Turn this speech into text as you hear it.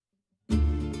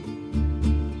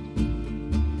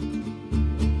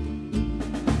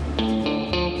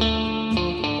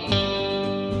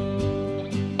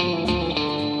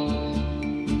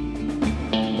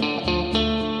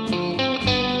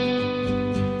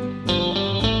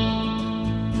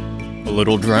A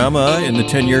little drama in the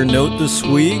 10-year note this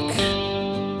week.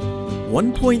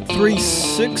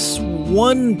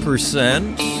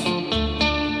 1.361%,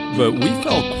 but we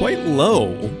fell quite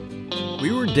low.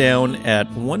 We were down at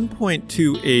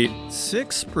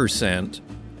 1.286%,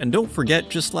 and don't forget,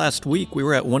 just last week we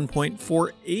were at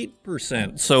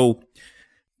 1.48%. So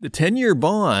the 10-year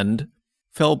bond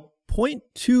fell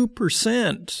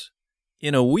 0.2%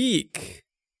 in a week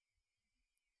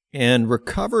and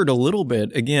recovered a little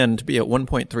bit, again, to be at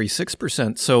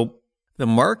 1.36%. So the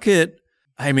market,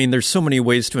 I mean, there's so many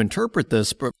ways to interpret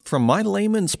this, but from my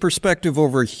layman's perspective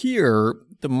over here,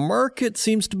 the market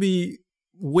seems to be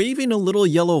waving a little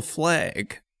yellow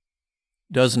flag,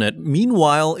 doesn't it?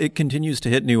 Meanwhile, it continues to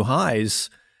hit new highs.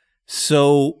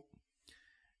 So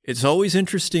it's always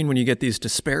interesting when you get these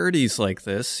disparities like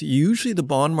this. Usually the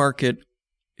bond market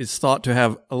is thought to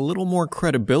have a little more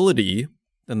credibility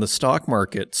than the stock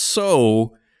market.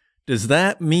 So does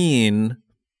that mean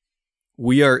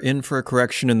we are in for a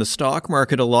correction in the stock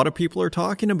market? A lot of people are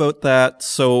talking about that.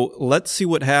 So let's see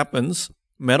what happens.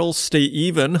 Metals stay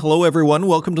even. Hello, everyone.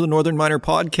 Welcome to the Northern Miner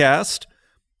Podcast,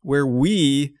 where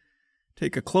we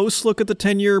take a close look at the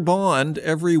 10-year bond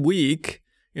every week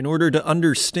in order to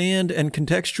understand and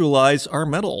contextualize our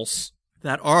metals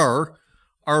that are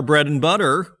our bread and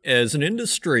butter as an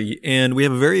industry. And we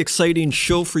have a very exciting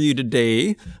show for you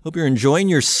today. Hope you're enjoying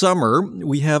your summer.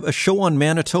 We have a show on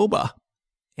Manitoba,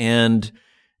 and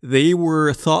they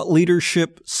were thought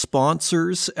leadership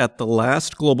sponsors at the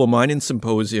last Global Mining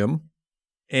Symposium.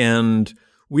 And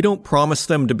we don't promise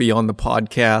them to be on the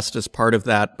podcast as part of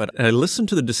that, but I listened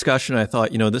to the discussion. I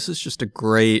thought, this is just a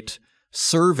great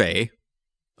survey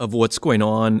of what's going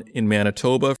on in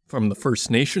Manitoba from the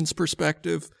First Nations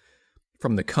perspective,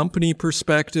 from the company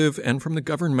perspective, and from the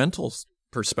governmental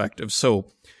perspective. So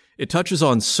it touches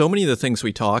on so many of the things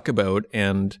we talk about.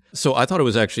 And so I thought it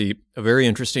was actually a very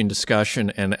interesting discussion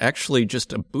and actually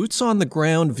just a boots on the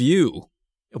ground view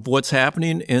of what's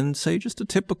happening in, say, just a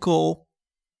typical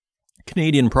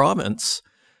Canadian province,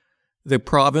 the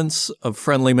province of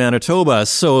friendly Manitoba.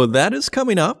 So that is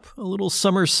coming up, a little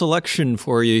summer selection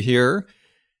for you here.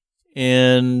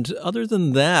 And other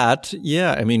than that,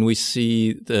 we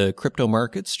see the crypto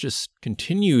markets just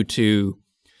continue to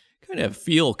kind of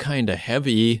feel kind of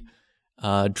heavy,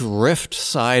 drift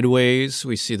sideways.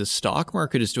 We see the stock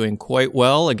market is doing quite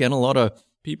well. Again, a lot of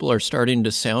people are starting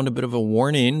to sound a bit of a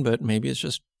warning, but maybe it's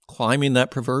just climbing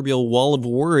that proverbial wall of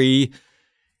worry.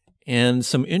 And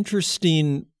some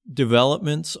interesting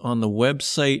developments on the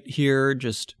website here.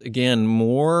 Just, again,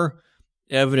 more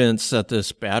evidence that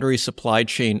this battery supply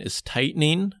chain is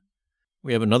tightening.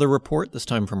 We have another report, this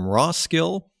time from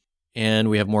Roskill, and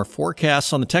we have more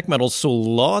forecasts on the tech metals, so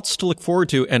lots to look forward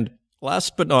to. And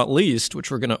last but not least,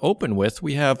 which we're going to open with,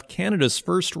 we have Canada's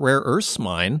first rare earths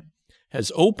mine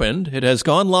has opened. It has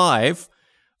gone live.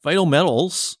 Vital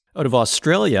Metals out of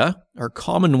Australia, our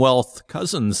Commonwealth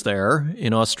cousins there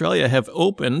in Australia, have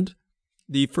opened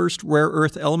the first rare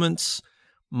earth elements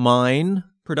mine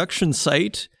production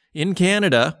site in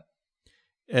Canada,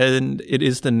 and it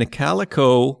is the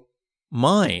McCallum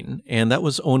mine, and that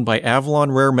was owned by Avalon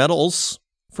Rare Metals.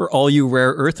 For all you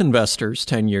rare earth investors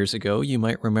 10 years ago, you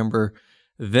might remember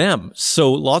them.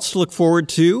 So lots to look forward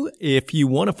to. If you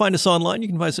want to find us online, you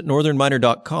can find us at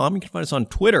northernminer.com. You can find us on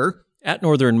Twitter at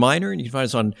Northern Miner, and you can find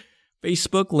us on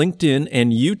Facebook, LinkedIn,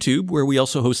 and YouTube, where we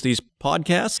also host these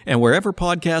podcasts, and wherever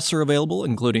podcasts are available,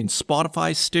 including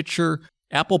Spotify, Stitcher,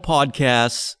 Apple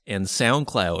Podcasts, and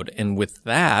SoundCloud. And with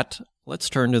that, let's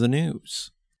turn to the news.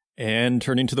 And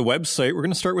turning to the website, we're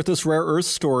going to start with this rare earth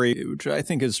story, which I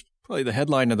think is probably the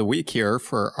headline of the week here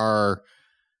for our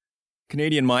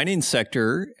Canadian mining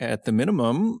sector at the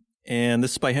minimum. And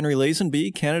this is by Henry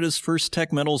Lazenby. Canada's first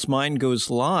tech metals mine goes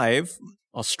live.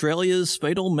 Australia's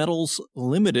Vital Metals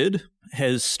Limited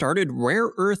has started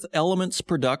rare earth elements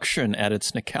production at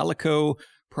its McCallum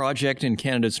project in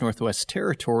Canada's Northwest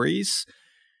Territories.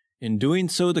 In doing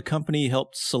so, the company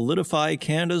helped solidify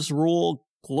Canada's role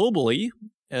globally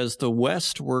as the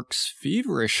West works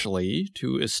feverishly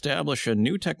to establish a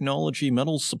new technology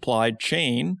metals supply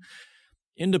chain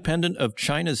independent of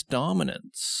China's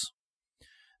dominance.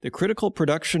 The critical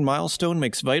production milestone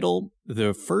makes Vital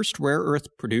the first rare earth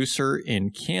producer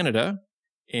in Canada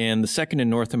and the second in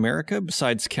North America,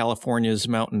 besides California's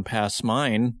Mountain Pass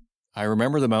mine. I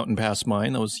remember the Mountain Pass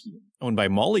mine that was owned by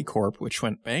Molycorp, which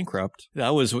went bankrupt.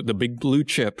 That was the big blue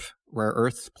chip rare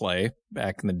earth play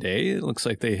back in the day. It looks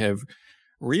like they have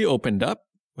reopened up.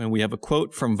 And we have a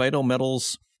quote from Vital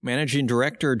Metals Managing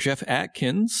Director Jeff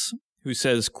Atkins, who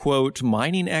says, quote,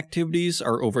 "Mining activities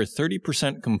are over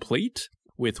 30% complete,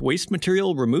 with waste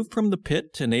material removed from the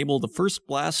pit to enable the first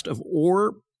blast of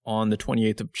ore on the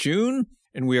 28th of June,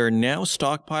 and we are now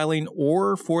stockpiling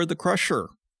ore for the crusher.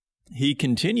 He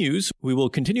continues, we will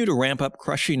continue to ramp up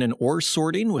crushing and ore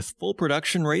sorting with full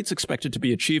production rates expected to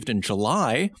be achieved in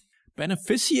July.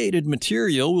 Beneficiated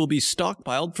material will be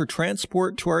stockpiled for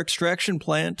transport to our extraction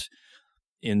plant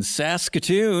in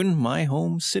Saskatoon, my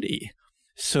home city.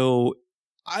 So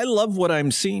I love what I'm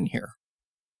seeing here.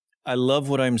 I love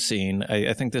what I'm seeing.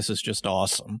 I think this is just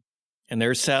awesome. And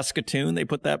there's Saskatoon. They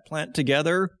put that plant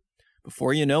together.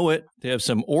 Before you know it, they have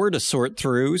some ore to sort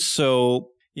through. So,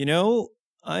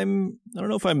 I don't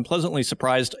know if I'm pleasantly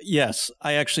surprised. Yes,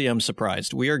 I actually am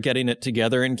surprised. We are getting it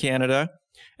together in Canada,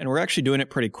 and we're actually doing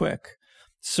it pretty quick.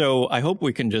 So I hope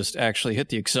we can just actually hit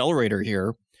the accelerator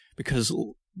here, because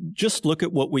just look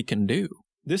at what we can do.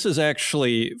 This is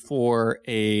actually for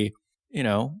a,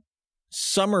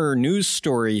 summer news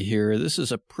story here. This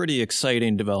is a pretty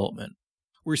exciting development.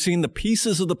 We're seeing the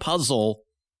pieces of the puzzle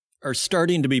are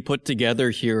starting to be put together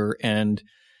here. And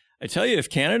I tell you, if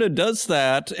Canada does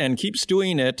that and keeps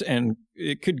doing it, and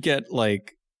it could get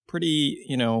pretty,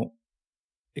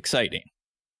 exciting.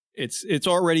 It's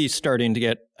already starting to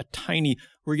get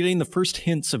we're getting the first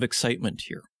hints of excitement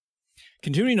here.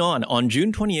 Continuing on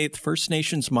June 28th, First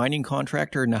Nations mining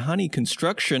contractor Nahani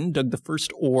Construction dug the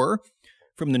first ore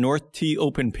from the North T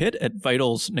open pit at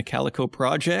Vital's Nicalico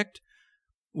project,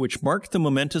 which marked the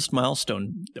momentous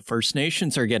milestone. The First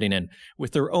Nations are getting in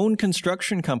with their own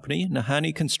construction company,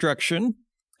 Nahani Construction.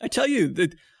 I tell you,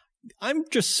 that I'm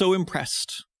just so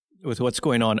impressed with what's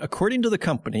going on. According to the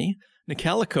company,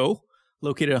 Nicalico,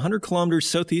 located 100 kilometers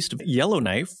southeast of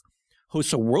Yellowknife,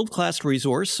 hosts a world-class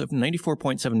resource of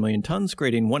 94.7 million tons,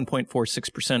 grading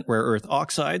 1.46% rare earth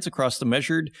oxides across the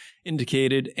measured,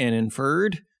 indicated, and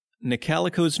inferred.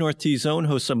 Nicalico's North T zone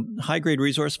hosts a high-grade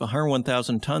resource of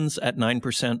 101,000 tons at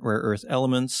 9% rare earth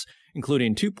elements,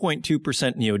 including 2.2%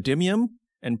 neodymium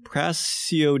and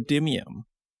praseodymium.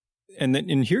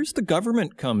 And here's the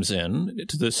government comes in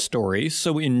to this story.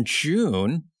 So in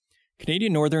June,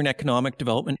 Canadian Northern Economic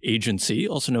Development Agency,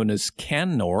 also known as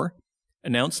CanNor,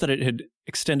 announced that it had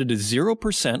extended a 0%,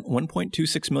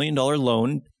 $1.26 million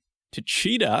loan to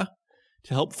Cheetah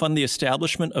to help fund the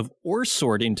establishment of ore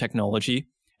sorting technology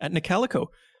at Nicalico.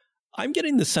 I'm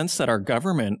getting the sense that our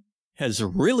government has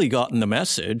really gotten the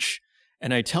message,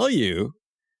 and I tell you,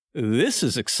 this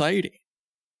is exciting.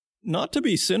 Not to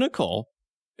be cynical,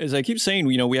 as I keep saying,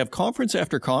 we have conference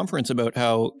after conference about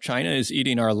how China is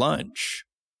eating our lunch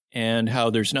and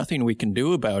how there's nothing we can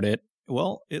do about it.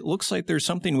 Well, it looks like there's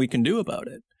something we can do about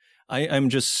it. I'm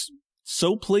just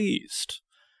so pleased.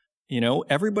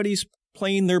 Everybody's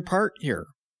playing their part here.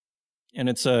 And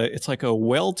it's like a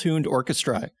well-tuned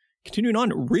orchestra. Continuing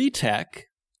on, Retech,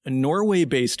 a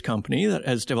Norway-based company that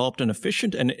has developed an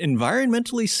efficient and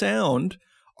environmentally sound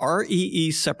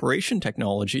REE separation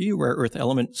technology, rare earth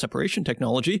element separation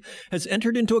technology, has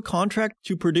entered into a contract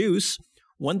to produce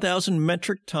 1,000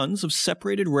 metric tons of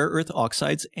separated rare earth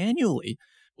oxides annually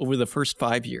over the first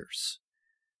 5 years.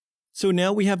 So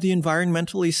now we have the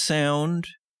environmentally sound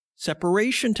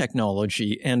separation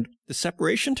technology, and the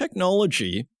separation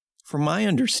technology, from my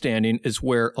understanding, is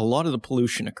where a lot of the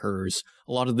pollution occurs.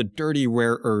 A lot of the dirty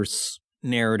rare earths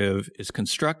narrative is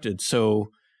constructed. So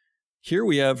here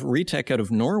we have Retech out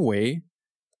of Norway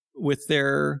with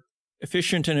their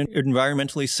efficient and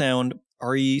environmentally sound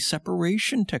RE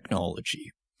separation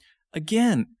technology.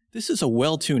 Again, this is a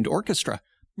well-tuned orchestra.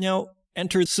 Now,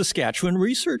 enter Saskatchewan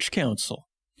Research Council.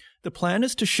 The plan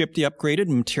is to ship the upgraded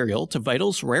material to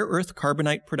Vital's rare earth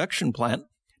carbonite production plant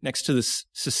next to the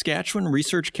Saskatchewan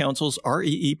Research Council's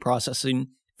REE processing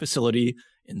facility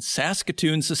in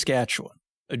Saskatoon, Saskatchewan.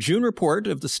 A June report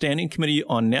of the Standing Committee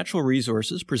on Natural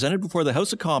Resources presented before the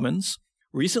House of Commons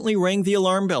recently rang the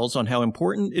alarm bells on how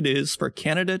important it is for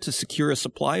Canada to secure a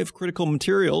supply of critical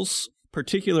materials,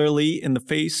 particularly in the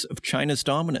face of China's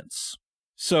dominance.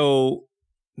 So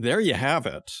there you have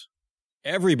it.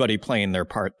 Everybody playing their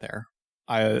part there.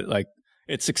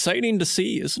 It's exciting to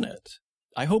see, isn't it?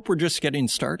 I hope we're just getting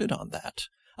started on that.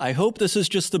 I hope this is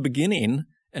just the beginning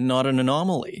and not an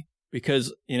anomaly,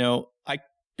 because, I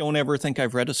don't ever think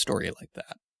I've read a story like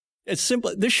that. It's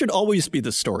simple. This should always be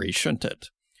the story, shouldn't it?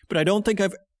 But I don't think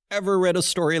I've ever read a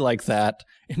story like that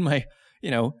in my,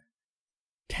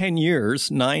 10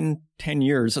 years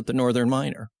at the Northern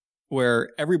Miner, where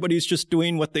everybody's just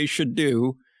doing what they should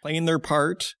do, playing their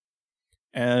part,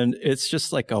 and it's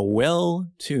just like a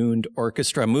well-tuned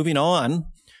orchestra. Moving on,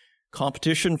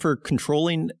 competition for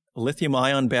controlling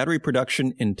lithium-ion battery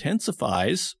production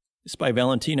intensifies. This is by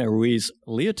Valentina Ruiz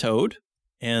Leotode.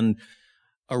 And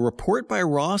A report by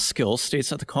Roskill states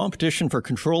that the competition for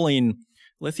controlling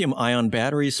lithium-ion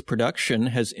batteries production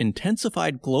has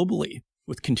intensified globally,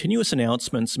 with continuous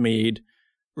announcements made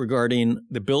regarding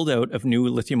the build-out of new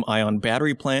lithium-ion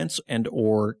battery plants and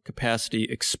or capacity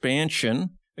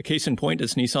expansion. A case in point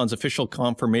is Nissan's official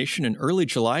confirmation in early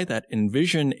July that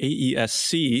Envision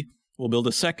AESC will build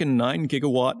a second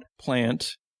 9-gigawatt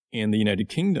plant in the United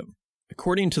Kingdom.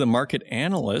 According to the market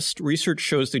analyst, research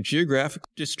shows the geographic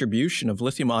distribution of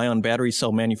lithium-ion battery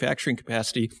cell manufacturing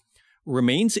capacity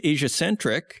remains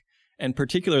Asia-centric and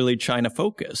particularly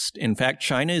China-focused. In fact,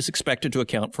 China is expected to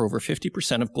account for over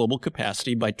 50% of global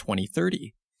capacity by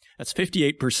 2030. That's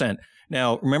 58%.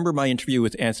 Now, remember my interview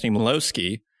with Anthony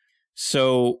Milowski?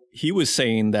 So he was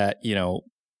saying that,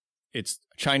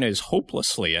 China is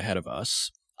hopelessly ahead of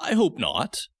us. I hope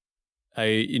not.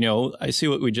 I see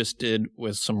what we just did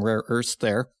with some rare earths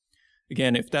there.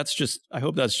 Again, I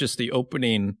hope that's just the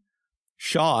opening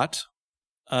shot.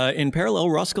 In parallel,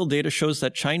 Roskill data shows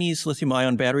that Chinese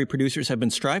lithium-ion battery producers have been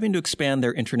striving to expand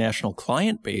their international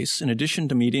client base in addition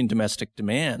to meeting domestic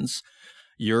demands.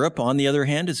 Europe, on the other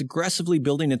hand, is aggressively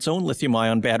building its own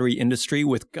lithium-ion battery industry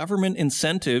with government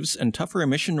incentives and tougher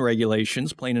emission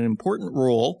regulations playing an important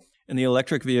role in the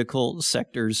electric vehicle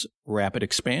sector's rapid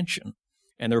expansion.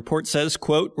 And the report says,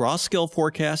 quote, Roskill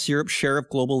forecasts Europe's share of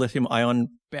global lithium-ion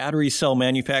battery cell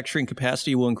manufacturing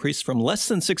capacity will increase from less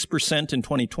than 6% in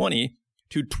 2020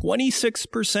 to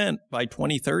 26% by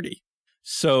 2030.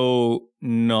 So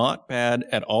not bad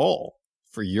at all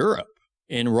for Europe.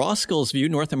 In Roskill's view,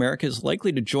 North America is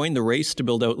likely to join the race to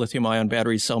build out lithium-ion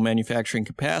battery cell manufacturing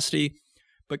capacity,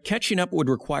 but catching up would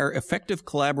require effective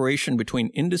collaboration between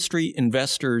industry,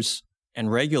 investors,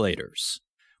 and regulators.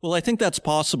 Well, I think that's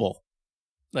possible.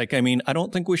 I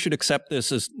don't think we should accept this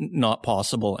as not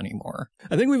possible anymore.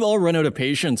 I think we've all run out of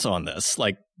patience on this.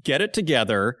 Get it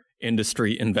together,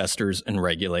 industry, investors, and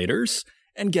regulators,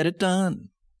 and get it done.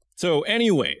 So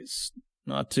anyways,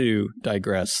 not to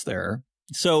digress there.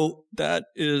 So that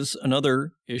is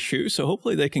another issue. So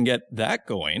hopefully they can get that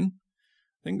going.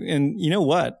 And you know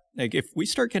what? If we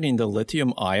start getting the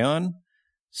lithium ion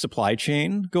supply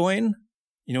chain going,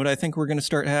 you know what I think we're going to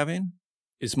start having?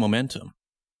 Is momentum.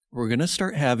 We're going to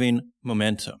start having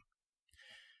momentum.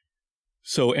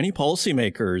 So any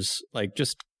policymakers,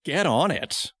 just get on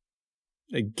it.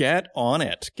 Get on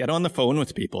it. Get on the phone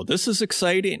with people. This is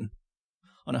exciting.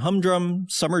 On a humdrum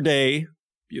summer day,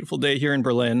 beautiful day here in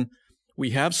Berlin, we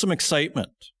have some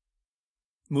excitement.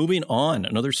 Moving on,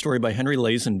 another story by Henry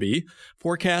Lazenby.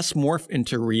 Forecasts morph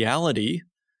into reality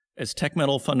as tech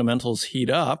metal fundamentals heat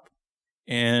up.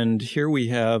 And here we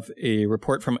have a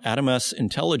report from Adamas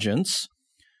Intelligence.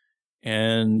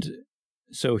 And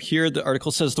so here the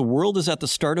article says the world is at the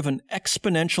start of an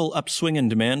exponential upswing in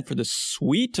demand for the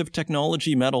suite of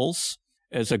technology metals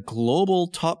as a global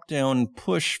top-down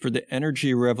push for the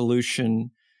energy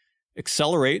revolution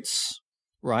accelerates.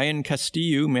 Ryan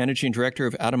Castillo, managing director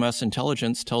of Adamas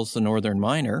Intelligence, tells the Northern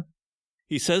Miner.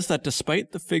 He says that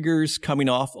despite the figures coming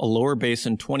off a lower base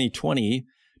in 2020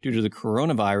 due to the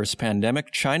coronavirus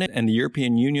pandemic, China and the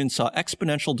European Union saw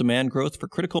exponential demand growth for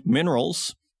critical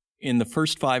minerals in the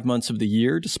first 5 months of the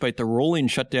year, despite the rolling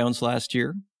shutdowns last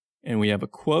year. And we have a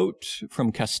quote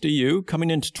from Castillo. Coming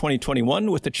into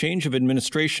 2021, with the change of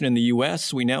administration in the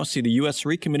U.S., we now see the U.S.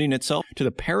 recommitting itself to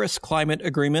the Paris Climate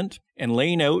Agreement and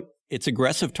laying out its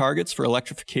aggressive targets for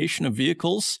electrification of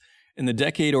vehicles in the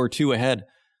decade or two ahead.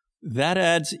 That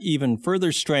adds even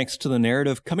further strength to the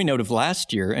narrative coming out of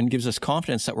last year and gives us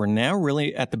confidence that we're now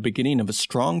really at the beginning of a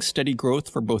strong, steady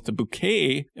growth for both the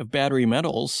bouquet of battery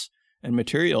metals and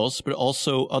materials, but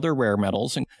also other rare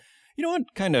metals. And you know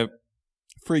what kind of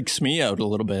freaks me out a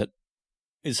little bit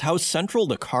is how central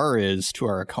the car is to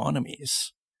our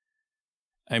economies.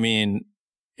 I mean,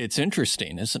 it's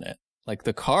interesting, isn't it?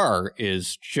 The car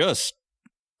is just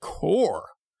core.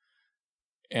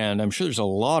 And I'm sure there's a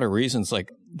lot of reasons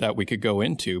that we could go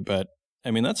into, but I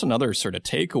mean, that's another sort of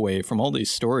takeaway from all these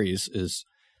stories is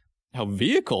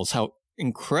how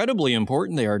incredibly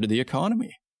important they are to the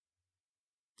economy.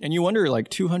 And you wonder,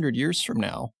 200 years from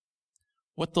now,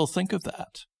 what they'll think of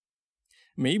that.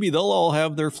 Maybe they'll all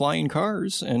have their flying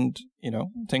cars and,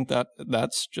 think that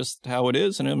that's just how it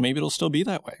is, and maybe it'll still be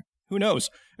that way. Who knows?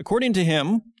 According to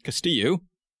him, Castillo,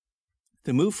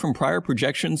 the move from prior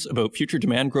projections about future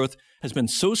demand growth has been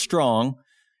so strong,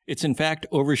 it's in fact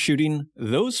overshooting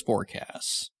those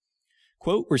forecasts.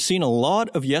 Quote, we're seeing a lot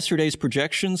of yesterday's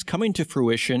projections coming to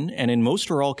fruition, and in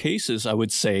most or all cases, I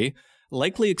would say,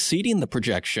 likely exceeding the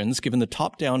projections given the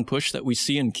top-down push that we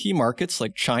see in key markets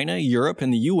like China, Europe,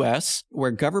 and the U.S.,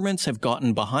 where governments have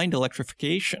gotten behind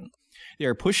electrification. They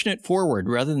are pushing it forward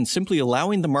rather than simply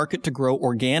allowing the market to grow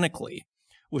organically,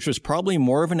 which was probably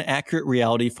more of an accurate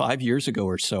reality 5 years ago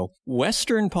or so.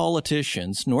 Western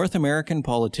politicians, North American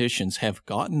politicians, have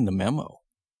gotten the memo.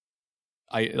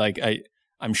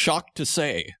 I'm shocked to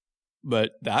say,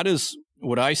 but that is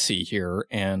what I see here.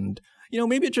 And,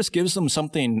 maybe it just gives them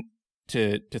something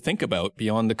to think about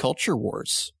beyond the culture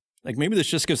wars. Like maybe this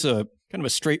just gives a kind of a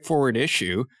straightforward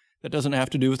issue that doesn't have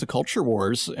to do with the culture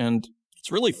wars. And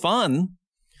it's really fun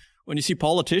when you see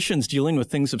politicians dealing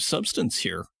with things of substance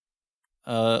here,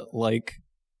 like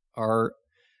our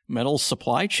metal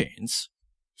supply chains.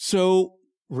 So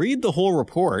read the whole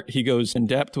report. He goes in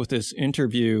depth with this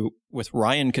interview with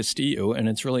Ryan Castillo, and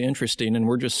it's really interesting, and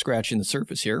we're just scratching the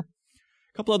surface here.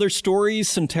 A couple other stories.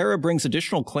 Centerra brings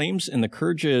additional claims in the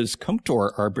Kyrgyz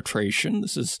Kumtor arbitration.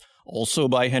 This is also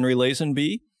by Henry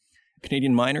Lazenby.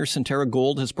 Canadian miner Centerra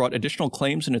Gold has brought additional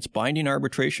claims in its binding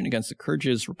arbitration against the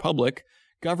Kyrgyz Republic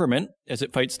government as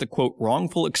it fights the, quote,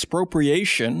 wrongful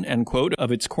expropriation, end quote,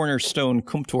 of its cornerstone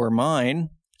Kumtor mine.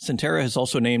 Centerra has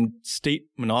also named state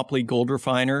monopoly gold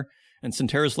refiner and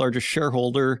Centerra's largest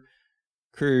shareholder,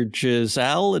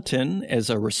 Kyrgyzaltyn, as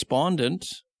a respondent.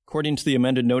 According to the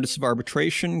amended notice of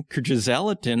arbitration,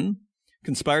 Kyrgyzaltyn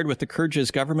conspired with the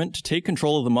Kyrgyz government to take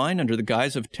control of the mine under the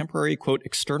guise of temporary, quote,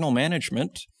 external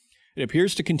management. It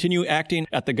appears to continue acting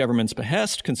at the government's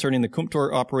behest concerning the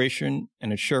Kumtor operation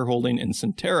and its shareholding in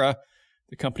Centerra,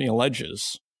 the company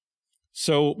alleges.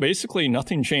 So basically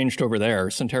nothing changed over there.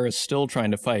 Centerra is still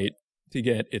trying to fight to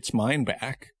get its mine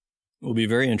back. It will be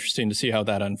very interesting to see how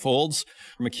that unfolds.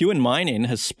 McEwen Mining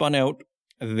has spun out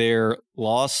their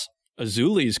Los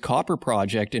Azules copper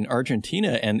project in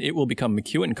Argentina, and it will become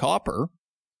McEwen Copper.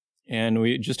 And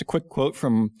just a quick quote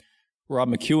from Rob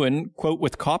McEwen, quote,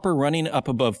 with copper running up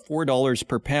above $4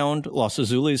 per pound, Los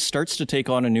Azules starts to take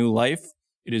on a new life.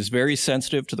 It is very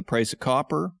sensitive to the price of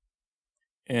copper.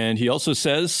 And he also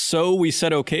says, so we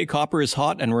said, okay, copper is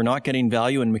hot and we're not getting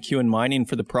value in McEwen Mining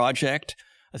for the project.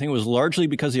 I think it was largely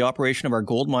because the operation of our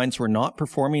gold mines were not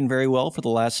performing very well for the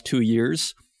last 2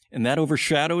 years. And that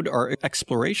overshadowed our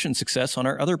exploration success on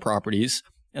our other properties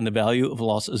and the value of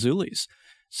Los Azules.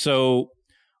 So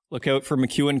look out for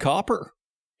McEwen Copper.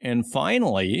 And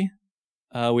finally,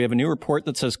 we have a new report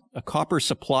that says a copper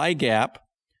supply gap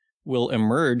will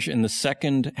emerge in the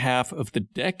second half of the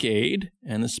decade.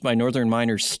 And this is by Northern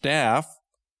Miners staff.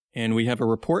 And we have a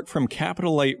report from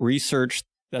Capital Light Research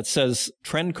that says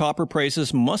trend copper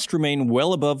prices must remain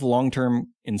well above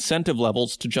long-term incentive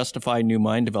levels to justify new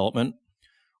mine development,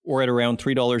 or at around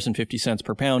 $3.50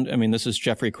 per pound. I mean, this is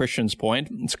Jeffrey Christian's point.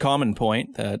 It's a common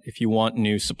point that if you want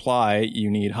new supply, you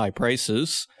need high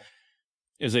prices.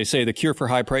 As they say, the cure for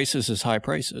high prices is high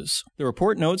prices. The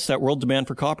report notes that world demand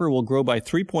for copper will grow by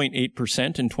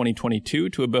 3.8% in 2022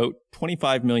 to about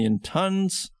 25 million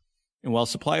tons. And while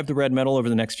supply of the red metal over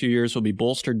the next few years will be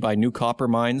bolstered by new copper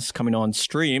mines coming on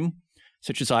stream,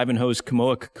 such as Ivanhoe's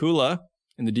Kamoa-Kakula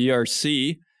in the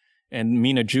DRC and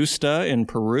Mina Justa in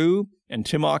Peru and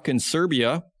Timok in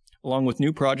Serbia, along with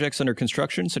new projects under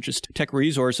construction, such as Teck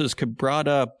Resources'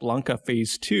 Quebrada Blanca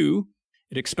Phase 2,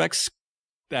 it expects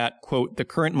that, quote, the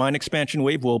current mine expansion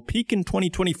wave will peak in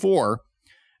 2024,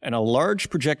 and a large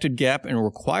projected gap in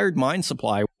required mine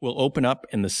supply will open up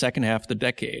in the second half of the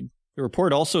decade. The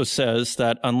report also says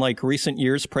that, unlike recent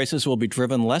years, prices will be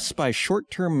driven less by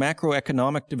short-term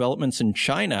macroeconomic developments in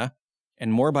China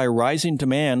and more by rising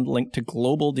demand linked to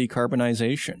global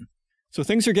decarbonization. So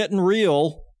things are getting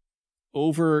real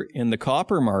over in the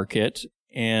copper market.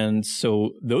 And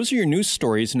so those are your news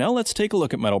stories. Now let's take a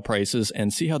look at metal prices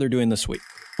and see how they're doing this week.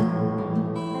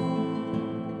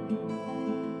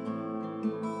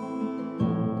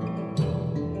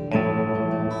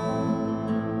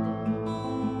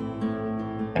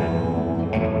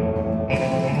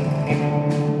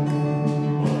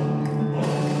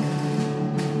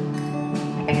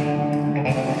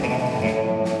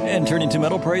 And turning to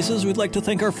metal prices, we'd like to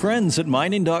thank our friends at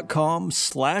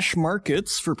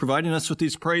mining.com/markets for providing us with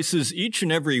these prices each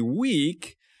and every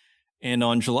week. And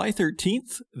on July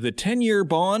 13th, the 10-year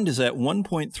bond is at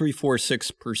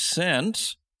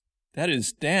 1.346%. That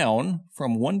is down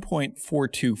from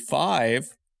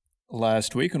 1.425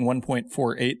 last week and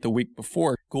 1.48 the week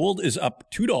before. Gold is up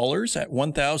 $2 at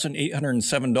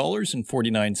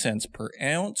 $1,807.49 per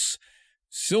ounce.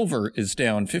 Silver is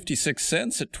down 56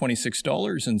 cents at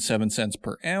 $26.07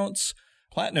 per ounce.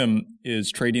 Platinum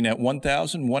is trading at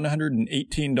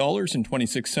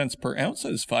 $1,118.26 per ounce.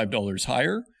 That is $5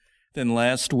 higher than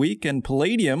last week. And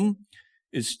palladium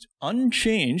is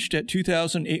unchanged at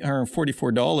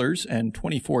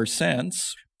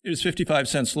 $2,844.24. It is 55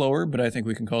 cents lower, but I think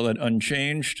we can call that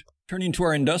unchanged. Turning to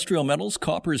our industrial metals,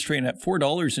 copper is trading at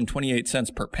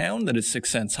 $4.28 per pound. That is 6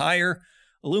 cents higher.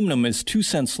 Aluminum is 2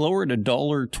 cents lower at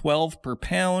 $1.12 per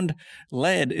pound.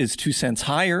 Lead is 2 cents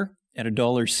higher at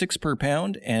 $1.06 per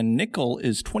pound. And nickel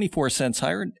is 24 cents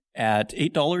higher at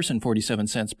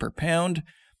 $8.47 per pound.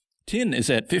 Tin is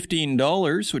at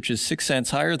 $15, which is 6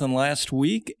 cents higher than last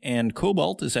week. And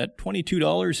cobalt is at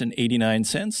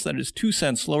 $22.89. That is 2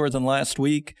 cents lower than last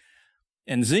week.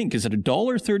 And zinc is at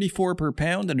 $1.34 per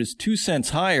pound. That is 2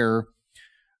 cents higher.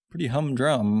 Pretty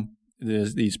humdrum,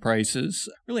 these prices.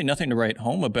 Really nothing to write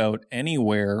home about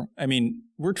anywhere. I mean,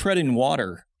 we're treading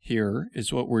water here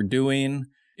is what we're doing.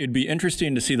 It'd be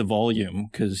interesting to see the volume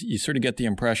because you sort of get the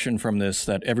impression from this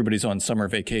that everybody's on summer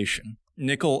vacation.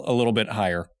 Nickel a little bit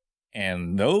higher.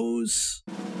 And those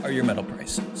are your metal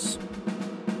prices.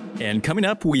 And coming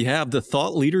up, we have the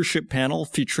Thought Leadership Panel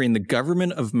featuring the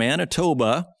Government of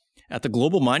Manitoba at the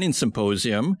Global Mining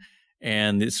Symposium,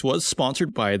 and this was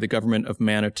sponsored by the Government of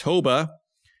Manitoba.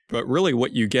 But really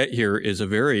what you get here is a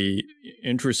very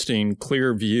interesting,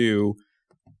 clear view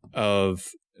of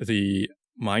the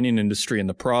mining industry in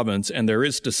the province, and there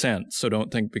is dissent, so don't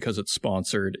think because it's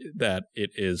sponsored that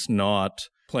it is not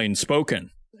plain spoken,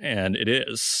 and it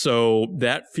is. So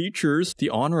that features the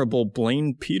Honorable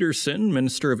Blaine Pedersen,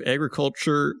 Minister of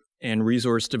Agriculture and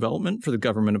Resource Development for the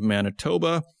Government of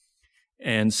Manitoba,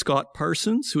 and Scott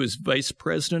Parsons, who is Vice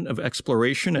President of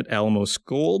Exploration at Alamos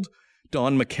Gold,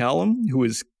 Don McCallum, who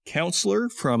is Councillor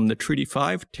from the Treaty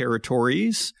 5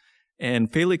 territories,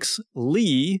 and Felix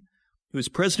Lee, who is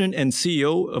President and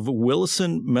CEO of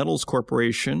Wilson Metals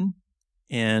Corporation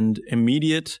and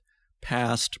immediate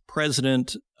past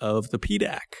President of the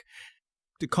PDAC.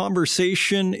 The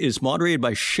conversation is moderated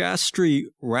by Shastri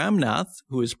Ramnath,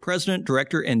 who is President,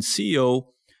 Director, and CEO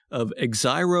of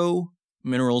Exiro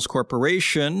Minerals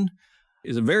Corporation.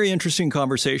 Is a very interesting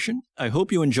conversation. I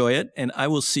hope you enjoy it, and I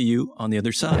will see you on the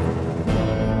other side.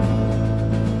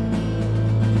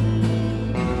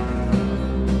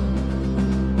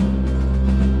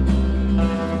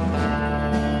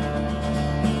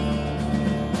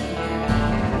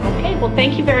 Okay, well,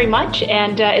 thank you very much,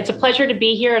 and it's a pleasure to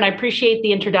be here, and I appreciate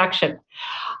the introduction.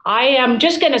 I am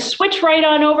just going to switch right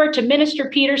on over to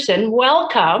Minister Pedersen.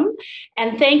 Welcome,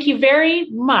 and thank you very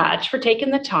much for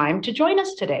taking the time to join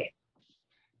us today.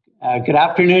 Good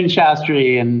afternoon,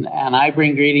 Shastri, and I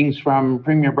bring greetings from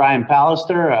Premier Brian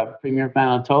Pallister, Premier of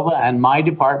Manitoba, and my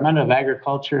Department of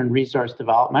Agriculture and Resource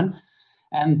Development.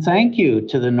 And thank you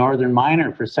to the Northern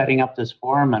Miner for setting up this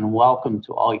forum, and welcome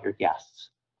to all your guests.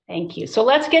 Thank you. So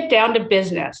let's get down to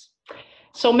business.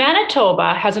 So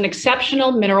Manitoba has an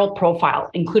exceptional mineral profile,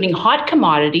 including hot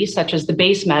commodities such as the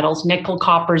base metals, nickel,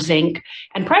 copper, zinc,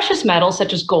 and precious metals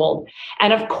such as gold.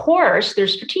 And of course,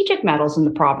 there's strategic metals in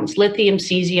the province, lithium,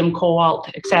 cesium, cobalt,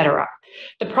 etc.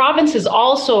 The province has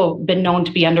also been known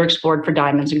to be underexplored for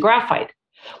diamonds and graphite.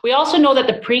 We also know that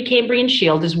the Precambrian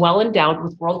Shield is well endowed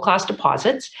with world-class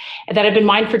deposits that have been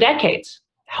mined for decades.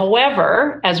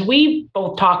 However, as we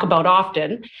both talk about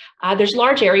often, there's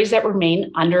large areas that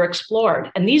remain underexplored.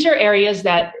 And these are areas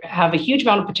that have a huge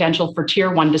amount of potential for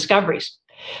tier 1 discoveries.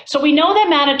 So we know that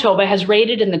Manitoba has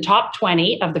rated in the top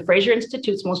 20 of the Fraser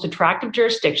Institute's most attractive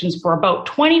jurisdictions for about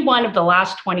 21 of the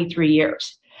last 23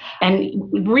 years. And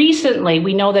recently,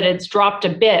 we know that it's dropped a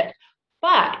bit.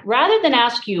 But rather than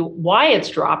ask you why it's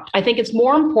dropped, I think it's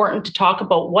more important to talk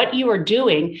about what you are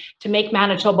doing to make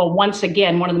Manitoba once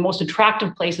again one of the most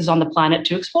attractive places on the planet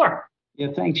to explore. Yeah,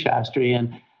 thanks, Shastri.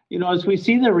 And, as we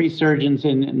see the resurgence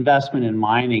in investment in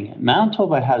mining,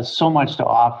 Manitoba has so much to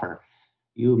offer.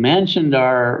 You mentioned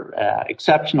our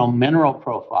exceptional mineral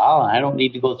profile, and I don't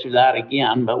need to go through that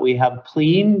again, but we have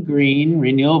clean, green,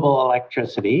 renewable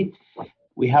electricity.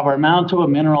 We have our Manitoba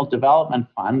Mineral Development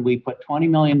Fund. We put $20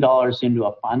 million into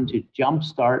a fund to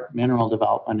jumpstart mineral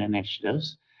development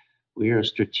initiatives. We are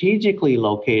strategically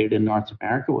located in North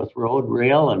America with road,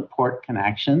 rail, and port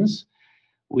connections.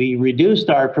 We reduced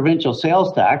our provincial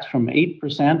sales tax from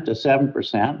 8% to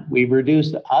 7%. We've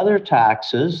reduced other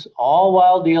taxes, all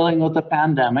while dealing with the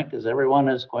pandemic, as everyone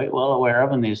is quite well aware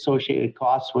of, and the associated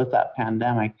costs with that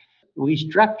pandemic. We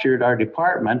structured our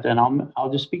department, and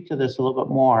I'll just speak to this a little bit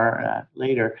more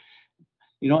later.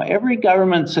 Every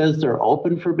government says they're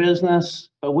open for business,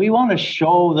 but we want to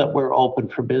show that we're open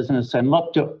for business and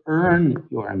look to earn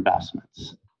your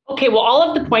investments. Okay, well, all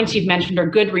of the points you've mentioned are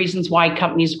good reasons why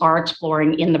companies are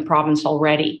exploring in the province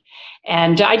already.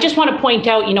 And I just want to point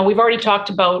out, we've already talked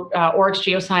about Oryx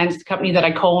Geoscience, the company that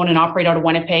I co-own and operate out of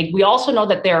Winnipeg. We also know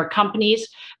that there are companies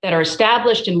that are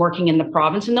established and working in the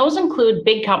province, and those include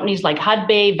big companies like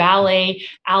Hudbay, Vale,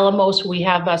 Alamos. We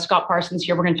have Scott Parsons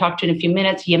here we're going to talk to in a few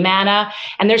minutes, Yamana,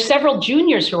 and there's several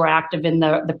juniors who are active in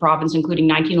the province, including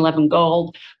 1911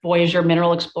 Gold, Voyager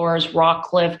Mineral Explorers,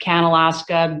 Rockcliffe,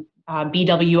 Canalaska,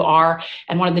 BWR,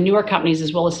 and one of the newer companies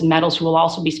is Wilson Metals, who will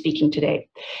also be speaking today.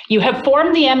 You have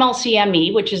formed the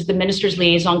MLCME, which is the Minister's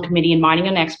Liaison Committee in Mining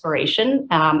and Exploration,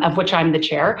 of which I'm the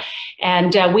chair.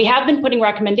 And we have been putting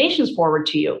recommendations forward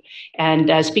to you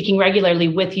and speaking regularly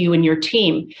with you and your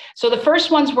team. So the first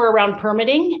ones were around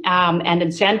permitting and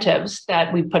incentives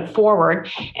that we put forward.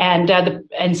 And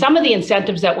some of the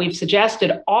incentives that we've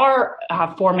suggested are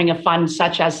forming a fund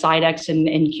such as SIDEX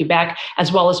in Quebec,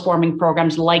 as well as forming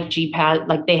programs like GPAD,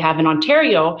 like they have in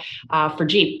Ontario for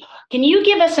Jeep. Can you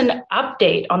give us an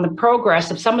update on the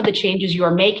progress of some of the changes you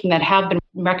are making that have been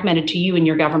recommended to you in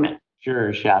your government?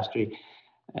 Sure, Shastri.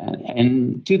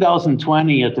 In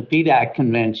 2020 at the PDAC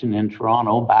convention in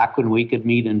Toronto, back when we could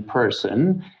meet in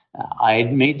person, I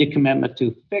had made the commitment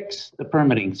to fix the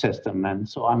permitting system. And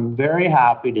so I'm very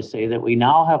happy to say that we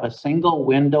now have a single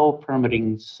window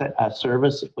permitting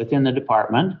service within the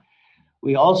department.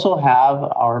 We also have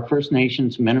our First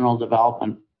Nations Mineral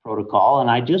Development Protocol, and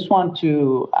I just want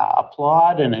to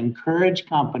applaud and encourage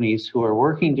companies who are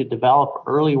working to develop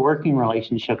early working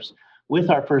relationships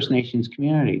with our First Nations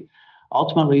community.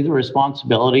 Ultimately, the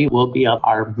responsibility will be of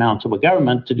our Manitoba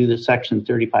government to do the Section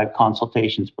 35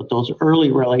 consultations, but those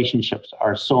early relationships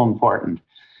are so important.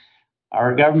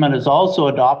 Our government has also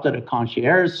adopted a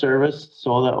concierge service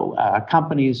so that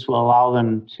companies will allow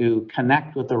them to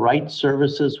connect with the right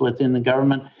services within the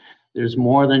government. There's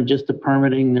more than just the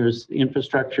permitting, there's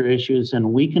infrastructure issues,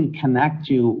 and we can connect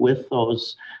you with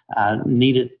those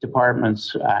needed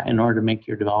departments in order to make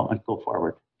your development go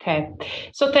forward. Okay,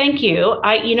 so thank you.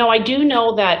 I do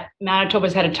know that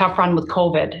Manitoba's had a tough run with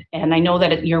COVID, and I know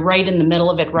that you're right in the middle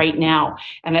of it right now.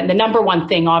 And the number one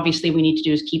thing, obviously, we need to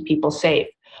do is keep people safe.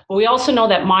 But we also know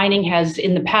that mining has,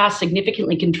 in the past,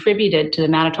 significantly contributed to the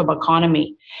Manitoba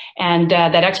economy, and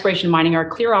that exploration and mining are a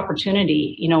clear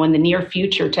opportunity, in the near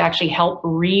future to actually help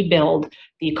rebuild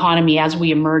the economy as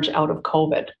we emerge out of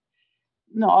COVID.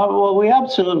 No, well, we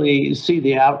absolutely see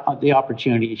the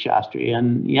opportunity, Shastri,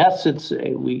 and yes, it's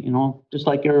just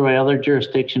like every other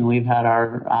jurisdiction, we've had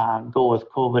our go with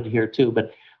COVID here too,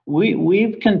 but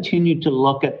we've continued to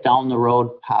look at down the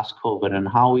road past COVID and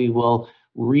how we will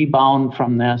rebound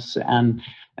from this, and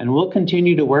we'll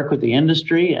continue to work with the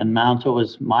industry and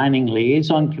Manitoba's Mining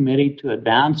Liaison Committee to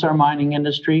advance our mining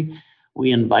industry.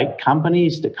 We invite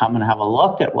companies to come and have a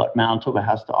look at what Manitoba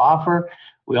has to offer.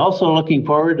 We're also looking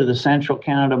forward to the Central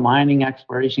Canada Mining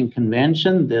Exploration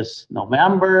Convention this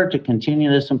November to continue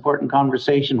this important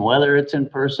conversation, whether it's in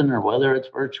person or whether it's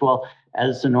virtual.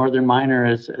 As the Northern Miner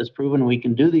has proven, we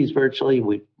can do these virtually.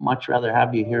 We'd much rather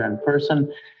have you here in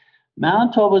person.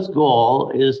 Manitoba's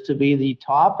goal is to be the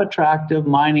top attractive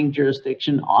mining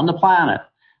jurisdiction on the planet.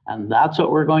 And that's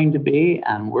what we're going to be,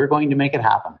 and we're going to make it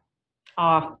happen.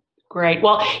 Great.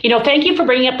 Well, thank you for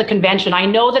bringing up the convention. I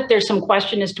know that there's some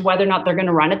question as to whether or not they're going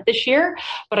to run it this year,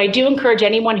 but I do encourage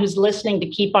anyone who's listening to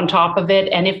keep on top of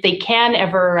it. And if they can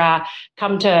ever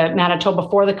come to Manitoba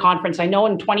for the conference, I know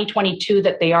in 2022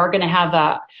 that they are going to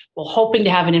have hoping to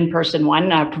have an in-person one,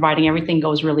 providing everything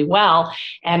goes really well.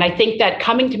 And I think that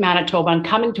coming to Manitoba and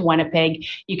coming to Winnipeg,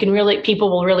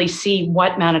 people will really see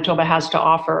what Manitoba has to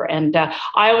offer. And I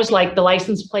always like the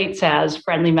license plate says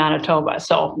Friendly Manitoba.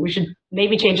 So we should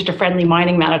maybe change it to Friendly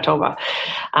Mining Manitoba.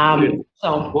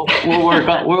 So we'll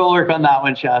work on that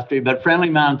one, Shastri. But Friendly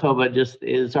Manitoba just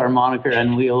is our moniker,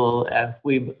 and we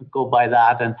go by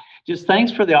that. And just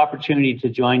thanks for the opportunity to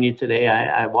join you today.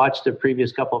 I watched the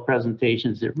previous couple of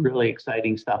presentations. There's really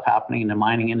exciting stuff happening in the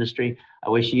mining industry. I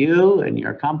wish you and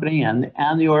your company and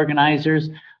the organizers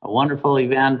a wonderful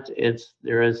event.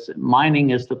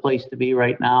 Mining is the place to be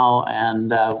right now,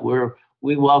 and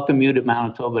we welcome you to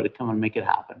Manitoba to come and make it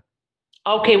happen.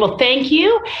 Okay, well, thank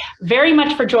you very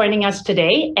much for joining us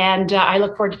today, and I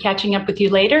look forward to catching up with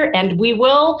you later, and we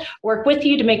will work with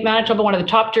you to make Manitoba one of the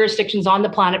top jurisdictions on the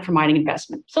planet for mining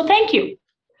investment. So thank you.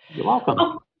 You're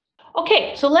welcome.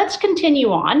 Okay, so let's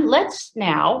continue on. Let's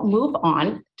now move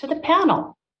on to the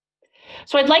panel.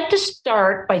 So I'd like to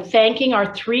start by thanking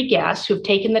our three guests who've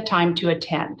taken the time to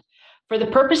attend. For the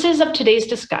purposes of today's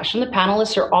discussion, the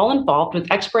panelists are all involved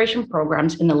with exploration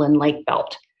programs in the Lynn Lake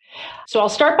Belt. So I'll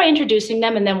start by introducing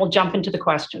them, and then we'll jump into the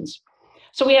questions.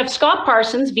 So we have Scott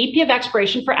Parsons, VP of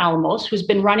Exploration for Alamos, who's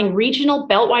been running regional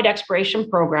belt-wide exploration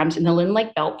programs in the Lynn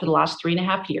Lake Belt for the last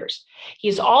 3.5 years. He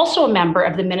is also a member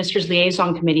of the Minister's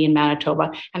Liaison Committee in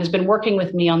Manitoba and has been working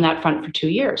with me on that front for 2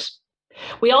 years.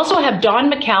 We also have Don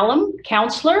McCallum,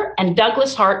 councillor, and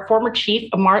Douglas Hart, former chief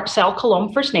of Marcel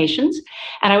Colombe First Nations.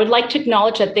 And I would like to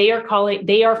acknowledge that they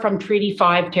are from Treaty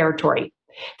 5 territory.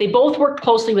 They both worked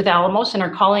closely with Alamos and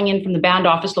are calling in from the band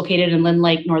office located in Lynn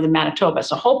Lake, northern Manitoba.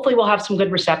 So hopefully we'll have some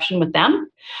good reception with them.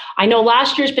 I know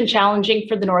last year's been challenging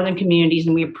for the northern communities,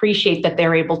 and we appreciate that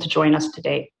they're able to join us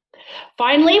today.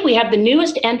 Finally, we have the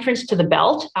newest entrance to the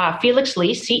belt, Felix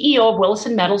Lee, CEO of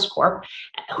Wilson Metals Corp.,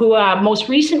 who most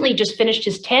recently just finished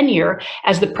his tenure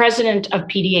as the president of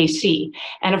PDAC.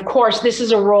 And of course, this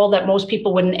is a role that most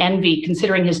people wouldn't envy,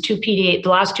 considering the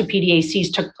last two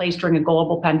PDACs took place during a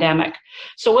global pandemic.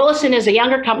 So Wilson is a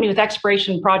younger company with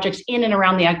exploration projects in and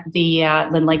around the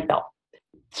Lynn Lake Belt.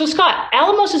 So Scott,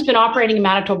 Alamos has been operating in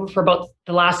Manitoba for about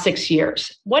the last 6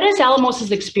 years. What has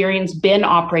Alamos's experience been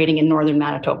operating in northern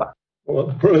Manitoba?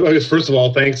 Well, I guess first of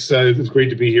all, thanks. It's great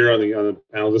to be here on the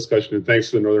panel discussion, and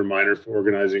thanks to the Northern Miner for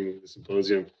organizing the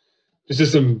symposium.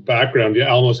 Just some background,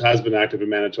 Alamos has been active in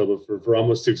Manitoba for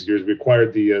almost 6 years. We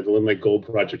acquired the Lynn Lake Gold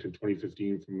Project in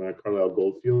 2015 from Carlisle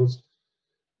Goldfields.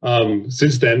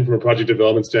 Since then, from a project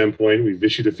development standpoint, we've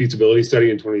issued a feasibility study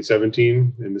in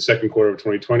 2017. In the second quarter of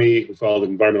 2020, we filed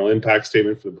an environmental impact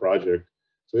statement for the project.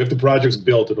 So if the project's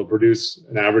built, it'll produce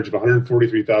an average of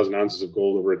 143,000 ounces of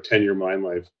gold over a 10-year mine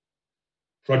life.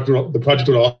 The project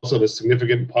would also have a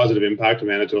significant positive impact on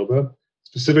Manitoba,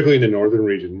 specifically in the northern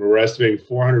region, where we're estimating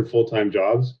 400 full-time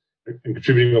jobs and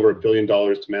contributing over $1 billion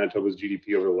to Manitoba's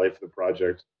GDP over the life of the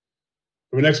project.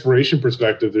 From an exploration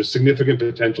perspective, there's significant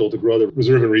potential to grow the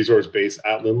reserve and resource base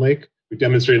at Lynn Lake. We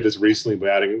demonstrated this recently by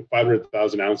adding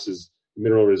 500,000 ounces in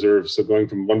mineral reserves, so going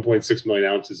from 1.6 million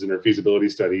ounces in our feasibility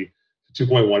study to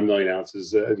 2.1 million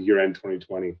ounces at year-end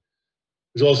 2020.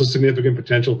 There's also significant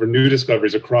potential for new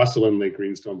discoveries across the Lynn Lake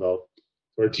Greenstone Belt.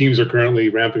 So our teams are currently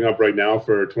ramping up right now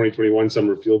for our 2021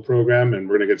 summer field program, and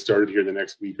we're going to get started here in the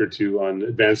next week or two on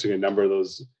advancing a number of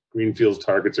those greenfields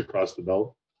targets across the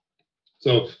belt.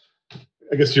 So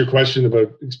I guess your question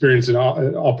about experience in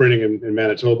operating in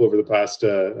Manitoba over the past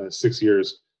 6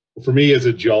 years. Well, for me as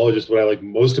a geologist, what I like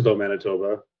most about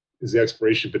Manitoba is the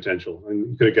exploration potential.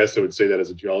 And you could have guessed I would say that as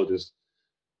a geologist.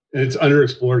 And it's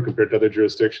underexplored compared to other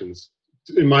jurisdictions.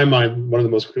 In my mind, one of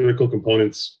the most critical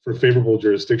components for favorable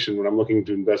jurisdiction when I'm looking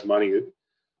to invest money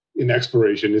in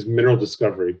exploration is mineral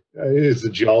discovery. It is the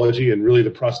geology and really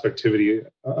the prospectivity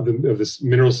of the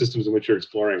mineral systems in which you're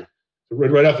exploring. So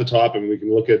right off the top, and we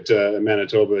can look at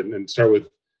Manitoba and start with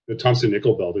the Thompson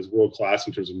Nickel Belt is world class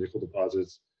in terms of nickel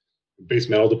deposits. Base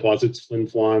metal deposits, Flin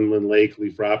Flon, Lynn Lake,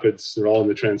 Leaf Rapids, they're all in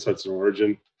the Trans-Hudson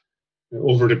origin.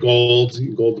 Over to gold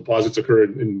deposits occur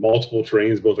in multiple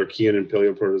terrains, both Archean and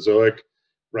Paleoproterozoic.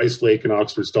 Rice Lake and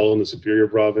Oxford Stall in the Superior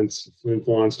Province, Flin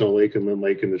Flon, Snow Lake, and Lynn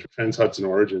Lake in the Trans-Hudson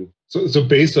origin. So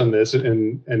based on this,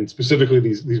 and specifically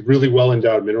these really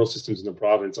well-endowed mineral systems in the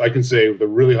province, I can say with a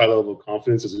really high level of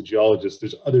confidence as a geologist,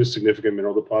 there's other significant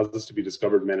mineral deposits to be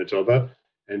discovered in Manitoba,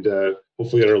 and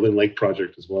hopefully at our Lynn Lake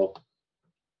project as well.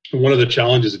 And one of the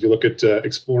challenges, if you look at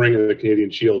exploring in the Canadian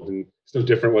Shield, and it's no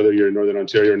different whether you're in Northern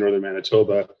Ontario or Northern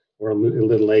Manitoba or in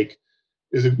Lynn Lake,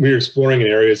 is that we're exploring in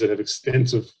areas that have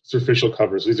extensive superficial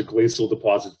covers. These are glacial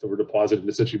deposits that were deposited in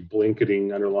essentially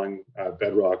blanketing underlying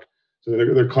bedrock. So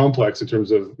they're complex in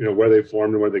terms of where they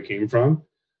formed and where they came from.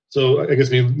 So I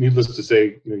guess needless to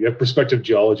say, you have prospective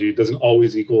geology. It doesn't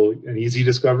always equal an easy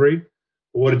discovery,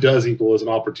 but what it does equal is an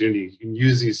opportunity. You can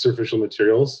use these superficial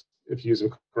materials. If you use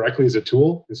them correctly as a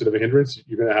tool instead of a hindrance,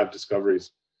 you're going to have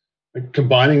discoveries. Like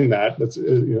combining that's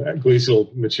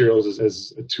glacial materials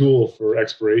as a tool for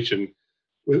exploration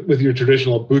with your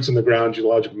traditional boots on the ground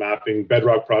geologic mapping,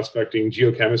 bedrock prospecting,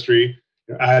 geochemistry,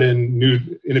 add in new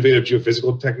innovative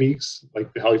geophysical techniques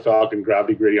like the Heli-Falcon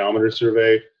gravity gradiometer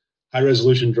survey, high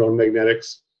resolution drone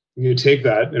magnetics. You take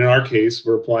that, and in our case,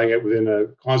 we're applying it within a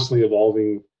constantly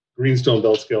evolving greenstone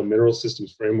belt scale mineral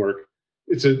systems framework.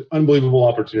 It's an unbelievable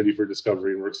opportunity for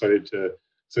discovery, and we're excited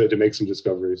to make some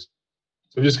discoveries.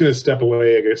 So I'm just going to step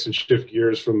away, I guess, and shift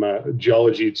gears from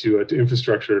geology to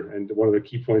infrastructure. And one of the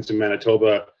key points in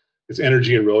Manitoba is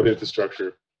energy and road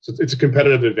infrastructure. So it's a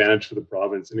competitive advantage for the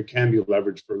province, and it can be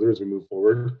leveraged further as we move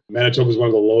forward. Manitoba is one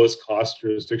of the lowest cost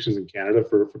jurisdictions in Canada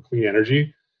for clean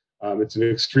energy. It's an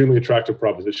extremely attractive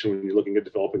proposition when you're looking at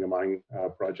developing a mining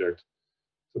project.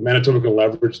 So Manitoba can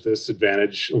leverage this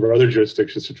advantage over other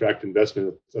jurisdictions to attract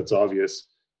investment. That's obvious.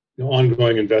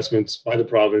 Ongoing investments by the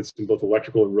province in both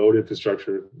electrical and road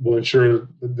infrastructure will ensure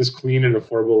that this clean and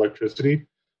affordable electricity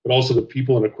but also the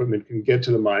people and equipment can get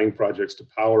to the mining projects to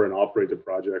power and operate the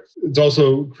projects. It's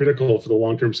also critical for the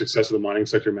long-term success of the mining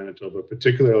sector in Manitoba,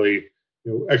 particularly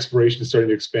exploration is starting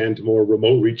to expand to more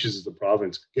remote reaches of the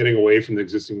province, getting away from the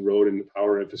existing road and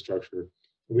power infrastructure.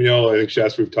 We know, I think,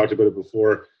 Shasta, we've talked about it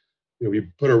before, you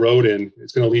put a road in,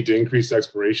 it's going to lead to increased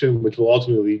exploration, which will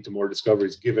ultimately lead to more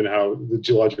discoveries, given how the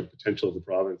geologic potential of the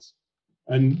province.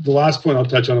 And the last point I'll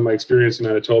touch on in my experience in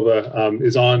Manitoba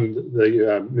is on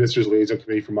the Minister's Liaison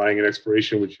Committee for Mining and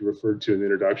Exploration, which you referred to in the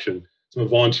introduction. So I'm a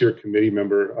volunteer committee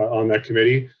member on that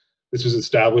committee. This was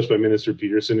established by Minister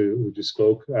Pedersen, who just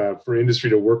spoke, for industry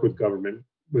to work with government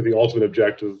with the ultimate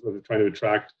objective of trying to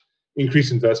attract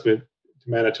increased investment to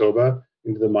Manitoba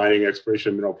into the mining, exploration,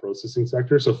 and mineral processing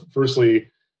sector. So firstly,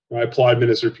 I applaud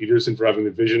Minister Pedersen for having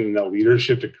the vision and that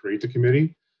leadership to create the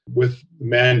committee with the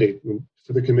mandate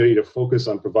for the committee to focus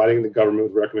on providing the government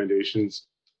with recommendations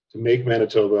to make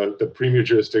Manitoba the premier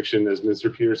jurisdiction, as Minister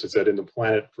Pedersen said, in the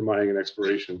planet for mining and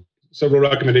exploration. Several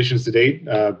recommendations to date,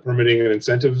 permitting and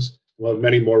incentives. We'll have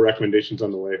many more recommendations on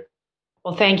the way.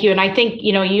 Well, thank you. And I think,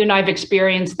 you and I have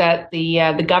experienced that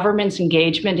the government's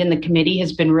engagement in the committee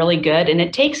has been really good. And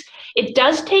it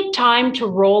does take time to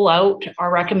roll out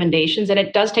our recommendations, and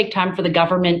it does take time for the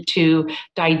government to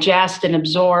digest and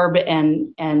absorb.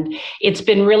 And it's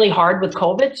been really hard with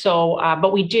COVID. So,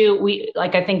 but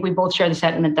I think we both share the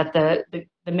sentiment that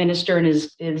the minister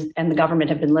and the government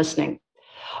have been listening.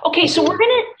 Okay, so we're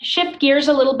going to shift gears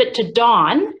a little bit to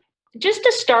Dawn. Just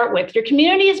to start with, your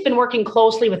community has been working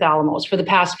closely with Alamos for the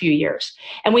past few years.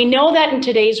 And we know that in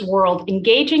today's world,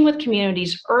 engaging with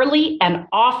communities early and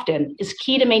often is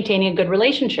key to maintaining a good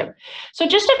relationship. So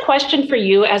just a question for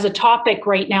you as a topic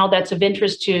right now that's of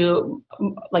interest to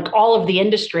all of the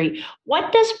industry.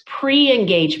 What does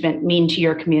pre-engagement mean to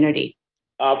your community?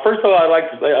 First of all,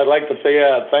 I'd like to say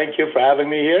thank you for having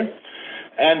me here.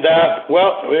 And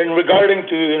in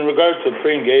regards to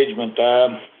pre-engagement,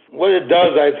 what it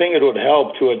does, I think it would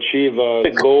help to achieve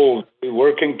goals,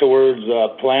 working towards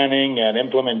planning and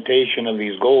implementation of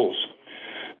these goals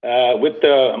with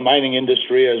the mining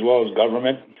industry as well as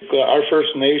government. Our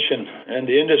First Nation and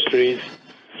the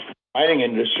mining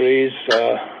industries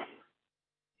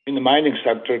in the mining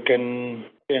sector can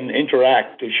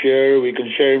interact, we can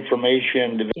share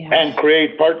information and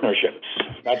create partnerships.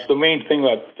 That's the main thing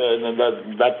that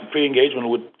the pre-engagement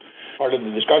would part of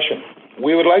the discussion.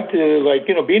 We would like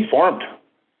to be informed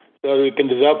so that we can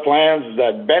develop plans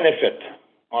that benefit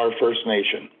our First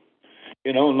Nation.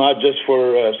 Not just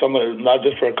for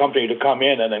a company to come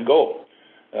in and then go.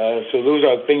 So those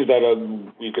are things that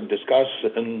we could discuss,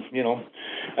 and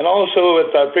also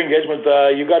with pre-engagement,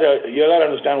 you gotta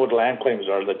understand what land claims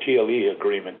are, the TLE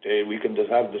agreement. We can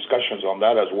just have discussions on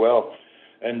that as well,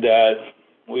 and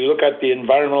we look at the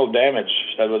environmental damage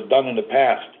that was done in the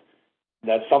past.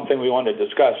 That's something we want to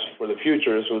discuss for the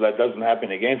future, so that doesn't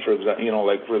happen again. For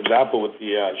example, with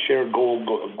the Shared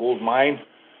Gold mine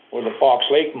or the Fox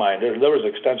Lake mine, there was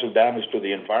extensive damage to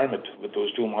the environment with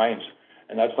those two mines,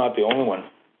 and that's not the only one.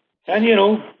 And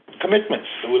commitments,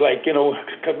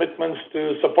 commitments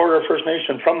to support our First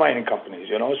Nation from mining companies.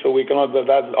 So we can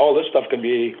all this stuff can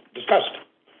be discussed,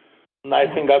 and I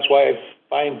think that's why I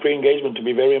find pre-engagement to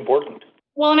be very important.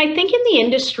 Well, and I think in the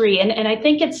industry, and I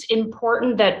think it's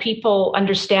important that people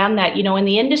understand that, in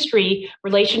the industry,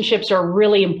 relationships are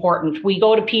really important. We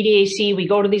go to PDAC, we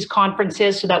go to these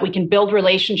conferences so that we can build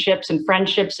relationships and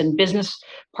friendships and business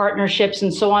partnerships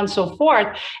and so on and so forth.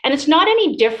 And it's not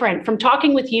any different from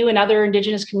talking with you and other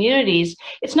Indigenous communities.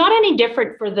 It's not any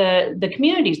different for the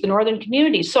communities, the northern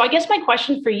communities. So I guess my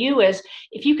question for you is,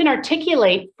 if you can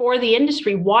articulate for the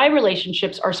industry why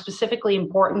relationships are specifically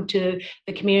important to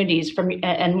the communities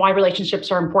and why relationships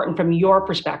are important from your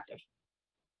perspective.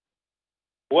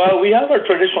 Well, we have our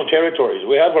traditional territories.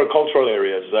 We have our cultural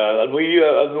areas, and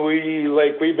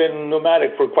we've been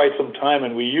nomadic for quite some time,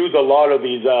 and we use a lot of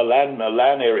these land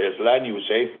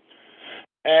use,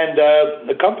 and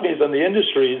the companies and the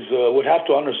industries would have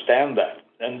to understand that,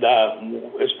 and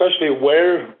especially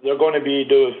where they're going to be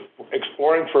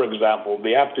exploring, for example,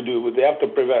 they have to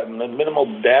prevent minimal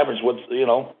damage.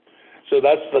 So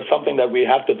that's something that we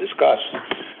have to discuss.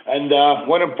 And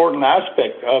one important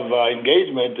aspect of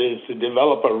engagement is to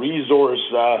develop a resource,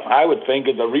 I would think,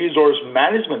 is a resource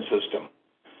management system,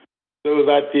 so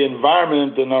that the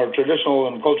environment in our traditional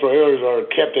and cultural areas are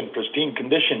kept in pristine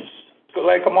conditions. So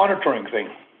like a monitoring thing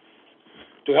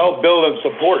to help build and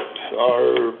support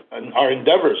our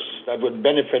endeavors that would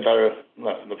benefit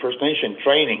the First Nation,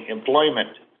 training, employment,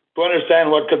 to understand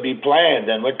what could be planned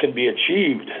and what can be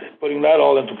achieved, putting that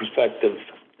all into perspective,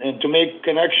 and to make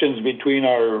connections between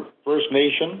our First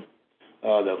Nation,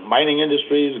 the mining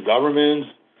industries, governments,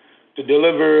 to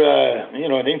deliver,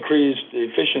 an increased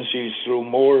efficiencies through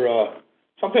more,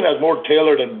 something that's more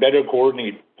tailored and better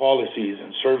coordinated policies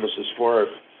and services for our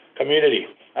community,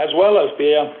 as well as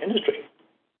the industry.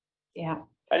 Yeah.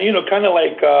 And, kind of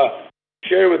like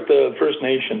share with the First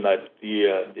Nation that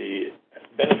the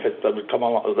benefits that would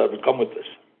come with this.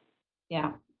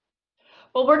 Yeah.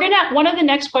 Well, one of the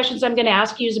next questions I'm going to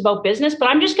ask you is about business, but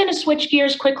I'm just going to switch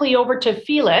gears quickly over to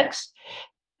Felix.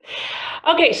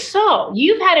 Okay, so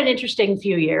you've had an interesting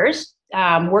few years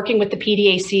working with the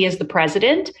PDAC as the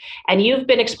president, and you've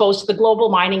been exposed to the global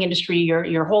mining industry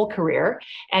your whole career,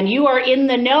 and you are in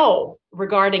the know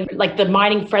regarding like the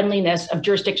mining friendliness of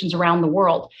jurisdictions around the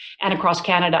world and across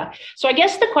Canada. So I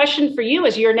guess the question for you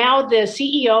is, you're now the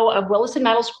CEO of Williston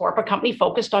Metals Corp, a company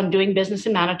focused on doing business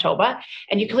in Manitoba,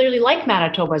 and you clearly like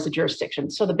Manitoba as a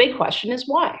jurisdiction. So the big question is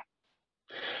why?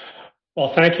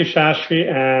 Well, thank you, Shastri,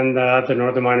 and the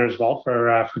Northern Miner as well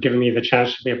for giving me the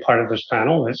chance to be a part of this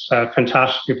panel. It's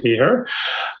fantastic to be here.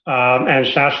 And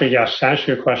Shastri, yes, to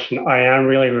answer your question, I am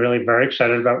really, really very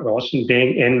excited about Williston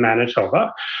being in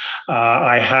Manitoba.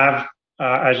 I have,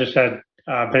 as I said,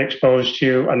 been exposed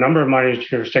to a number of mining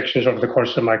jurisdictions over the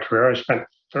course of my career. I spent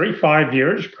 35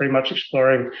 years pretty much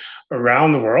exploring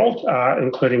around the world,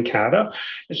 including Canada.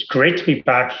 It's great to be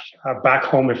back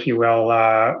home, if you will,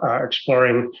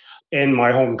 exploring in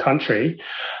my home country.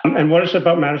 And what is it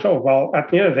about Manitoba? Well, at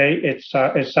the end of the day, it's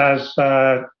as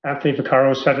Anthony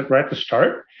Vaccaro said it right at the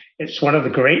start, it's one of the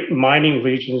great mining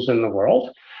regions in the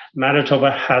world.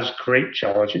 Manitoba has great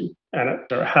geology, and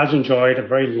it has enjoyed a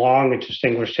very long and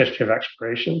distinguished history of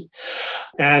exploration.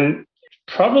 And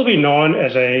probably known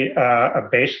as a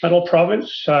base metal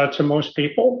province to most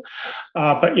people,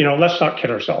 but let's not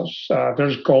kid ourselves.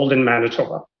 There's gold in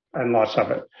Manitoba, and lots of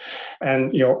it.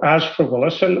 And as for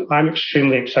Williston, I'm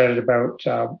extremely excited about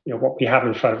what we have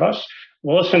in front of us.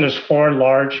 Williston has 4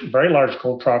 very large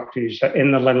gold properties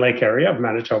in the Lynn Lake area of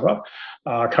Manitoba,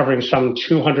 covering some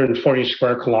 240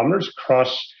 square kilometers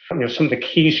across some of the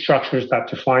key structures that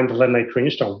define the Lynn Lake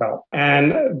Greenstone Belt.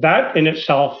 And that in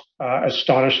itself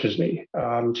astonishes me.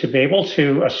 To be able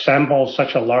to assemble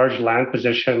such a large land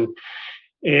position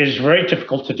is very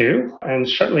difficult to do, and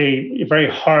certainly very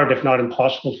hard, if not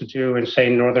impossible, to do in, say,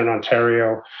 Northern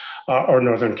Ontario or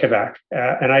Northern Quebec.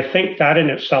 And I think that in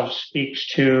itself speaks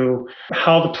to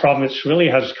how the province really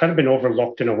has kind of been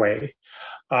overlooked in a way,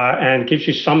 and gives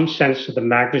you some sense of the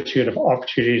magnitude of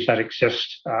opportunities that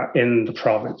exist in the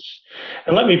province.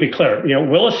 And let me be clear,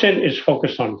 Williston is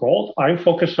focused on gold. I'm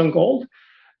focused on gold,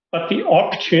 but the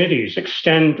opportunities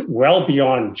extend well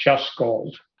beyond just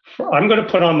gold. I'm going to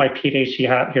put on my PDAC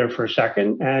hat here for a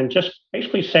second and just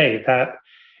basically say that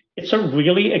it's a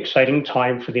really exciting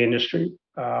time for the industry.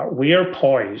 We are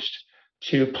poised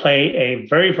to play a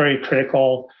very, very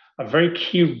critical, a very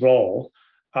key role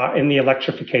in the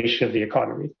electrification of the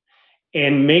economy,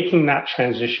 in making that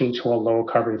transition to a low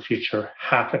carbon future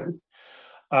happen.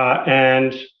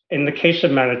 And in the case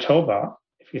of Manitoba,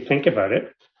 if you think about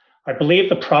it, I believe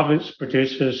the province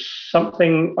produces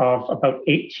something of about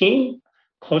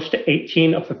close to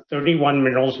 18 of the 31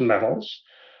 minerals and metals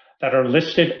that are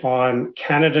listed on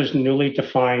Canada's newly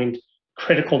defined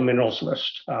critical minerals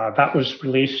list. That was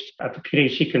released at the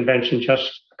PDAC convention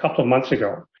just a couple of months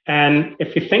ago. And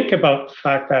if you think about the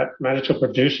fact that Manitoba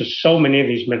produces so many of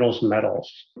these minerals and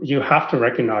metals, you have to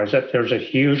recognize that there's a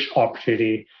huge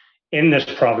opportunity in this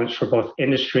province for both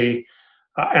industry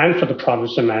and for the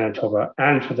province of Manitoba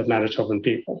and for the Manitoban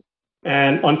people.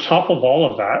 And on top of all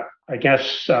of that, I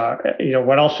guess,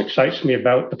 what else excites me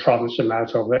about the province of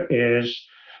Manitoba is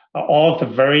all of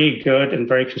the very good and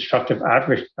very constructive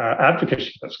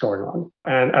advocacy that's going on.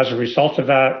 And as a result of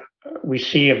that, we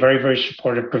see a very, very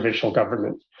supportive provincial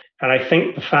government. And I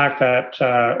think the fact that,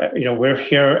 we're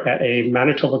here at a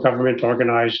Manitoba government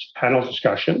organized panel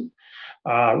discussion,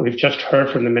 we've just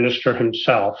heard from the minister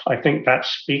himself. I think that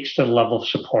speaks to the level of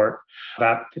support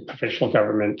that the provincial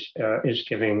government is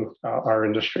giving our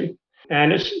industry.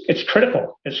 And it's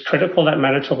critical. It's critical that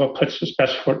Manitoba puts its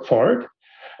best foot forward.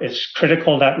 It's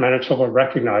critical that Manitoba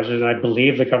recognizes, and I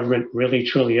believe the government really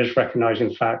truly is recognizing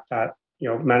the fact that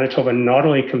Manitoba not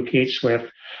only competes with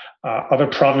other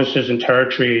provinces and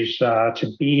territories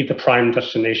to be the prime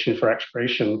destination for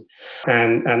exploration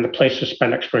and the place to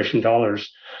spend exploration dollars,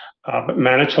 but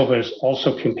Manitoba is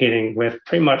also competing with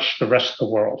pretty much the rest of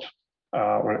the world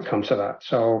when it comes to that.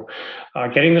 So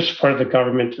getting the support of the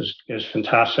government is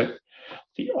fantastic.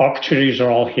 The opportunities are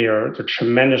all here. They're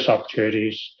tremendous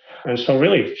opportunities. And so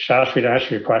really, Shastri, to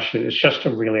answer your question, it's just a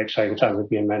really exciting time to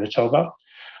be in Manitoba.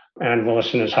 And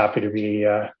Williston is happy to be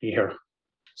here.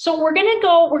 So we're going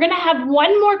to have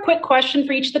one more quick question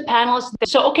for each of the panelists.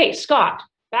 So, okay, Scott,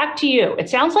 Back to you. It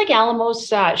sounds like Alamos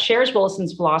shares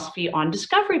Willison's philosophy on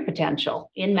discovery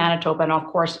potential in Manitoba and, of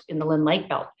course, in the Lynn Lake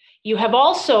Belt. You have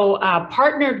also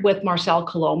partnered with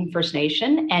McCallum First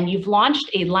Nation, and you've launched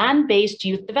a land-based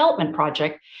youth development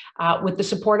project with the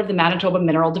support of the Manitoba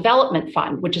Mineral Development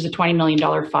Fund, which is a $20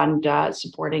 million fund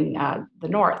supporting the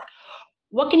North.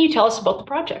 What can you tell us about the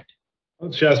project?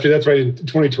 Shastri, that's right. In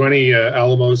 2020,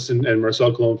 Alamos and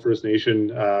McCallum First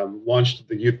Nation launched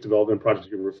the youth development project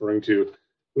you're referring to,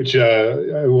 which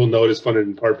I will note is funded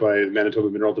in part by the Manitoba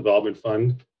Mineral Development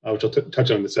Fund, which I'll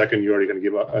touch on in a second. You're already going to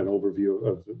give an overview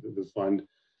of the fund.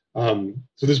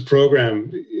 So this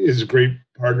program is a great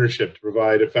partnership to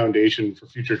provide a foundation for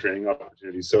future training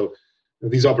opportunities. So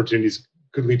these opportunities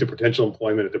could lead to potential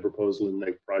employment at the proposed Lynn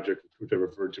Lake project, which I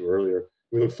referred to earlier.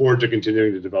 We look forward to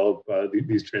continuing to develop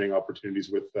these training opportunities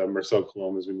with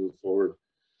McCallum as we move forward.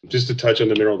 Just to touch on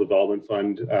the Mineral Development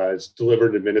Fund, it's delivered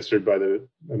and administered by the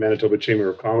Manitoba Chamber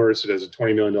of Commerce. It has a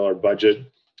 $20 million budget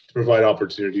to provide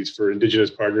opportunities for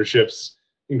Indigenous partnerships,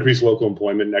 increase local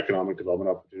employment and economic development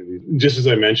opportunities. Just as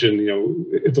I mentioned,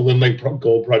 if the Lynn Lake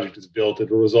Gold Project is built, it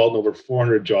will result in over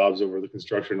 400 jobs over the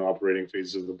construction and operating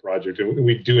phases of the project. And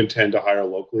we do intend to hire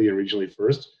locally and regionally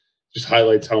first. Just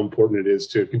highlights how important it is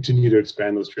to continue to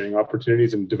expand those training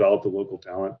opportunities and develop the local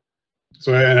talent.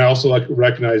 So, and I also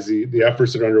recognize the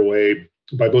efforts that are underway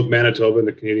by both Manitoba and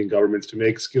the Canadian governments to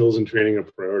make skills and training a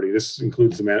priority. This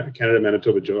includes the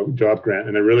Canada-Manitoba Job Grant,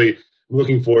 and I'm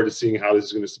looking forward to seeing how this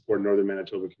is going to support northern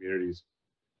Manitoba communities.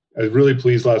 I was really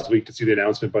pleased last week to see the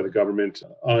announcement by the government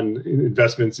on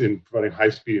investments in providing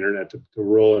high-speed internet to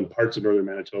rural and parts of northern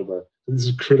Manitoba. This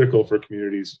is critical for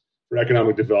communities, for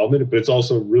economic development, but it's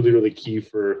also really, really key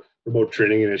for remote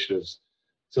training initiatives.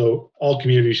 So all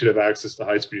communities should have access to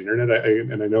high-speed internet,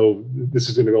 and I know this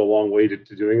is going to go a long way to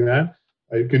doing that.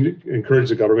 I can encourage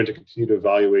the government to continue to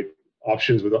evaluate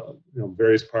options with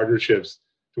various partnerships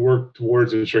to work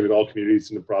towards ensuring that all communities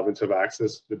in the province have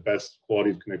access to the best quality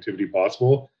of connectivity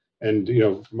possible. And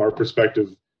from our perspective,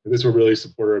 this will really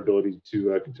support our ability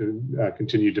to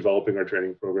continue developing our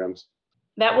training programs.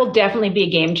 That will definitely be a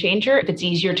game changer if it's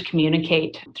easier to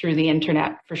communicate through the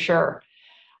internet, for sure.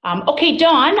 Okay,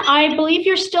 Don, I believe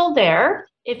you're still there.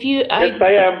 Yes,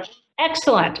 I am.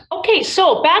 Excellent. Okay,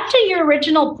 so back to your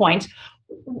original points.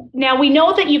 Now, we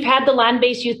know that you've had the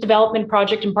land-based youth development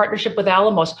project in partnership with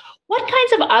Alamos. What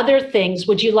kinds of other things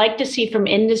would you like to see from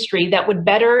industry that would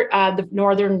better the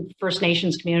Northern First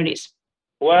Nations communities?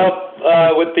 Well,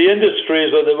 with the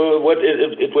industries,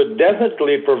 it would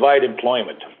definitely provide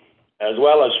employment as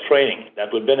well as training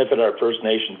that would benefit our First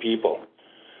Nation people.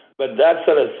 But that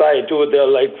set aside, too,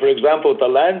 like, for example, the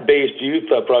land-based youth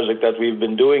project that we've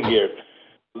been doing here,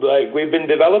 like, we've been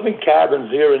developing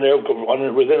cabins here and there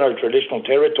within our traditional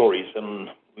territories, and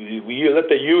we let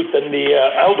the youth and the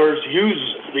elders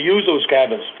use those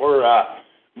cabins for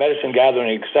medicine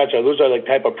gathering, etc. Those are the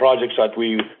type of projects that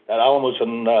Alamos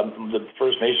and the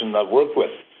First Nation have worked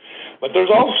with. But there's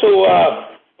also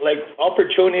like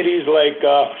opportunities, like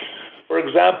for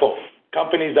example,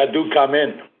 companies that do come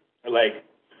in, like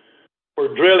for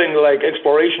drilling, like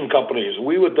exploration companies.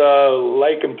 We would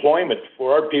like employment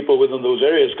for our people within those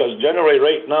areas, because generally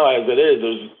right now, as it is,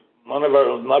 there's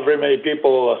not very many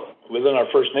people within our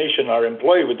First Nation are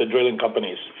employed with the drilling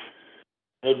companies.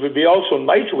 It would be also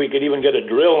nice if we could even get a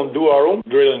drill and do our own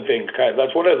drilling thing.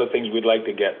 That's one of the things we'd like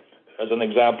to get, as an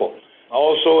example.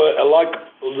 Also,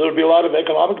 there'll be a lot of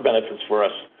economic benefits for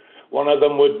us. One of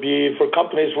them would be for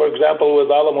companies, for example, with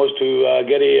Alamos to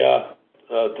get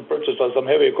to purchase some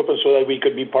heavy equipment so that we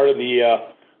could be part of the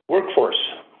workforce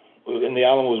in the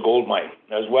Alamos gold mine,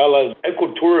 as well as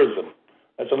ecotourism.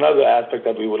 That's another aspect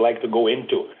that we would like to go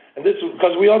into. And this,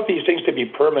 because we want these things to be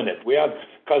permanent.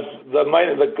 Because the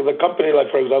company, like,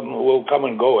 for example, will come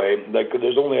and go. Like,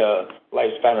 there's only a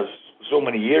lifespan of so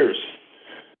many years.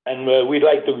 And we'd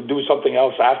like to do something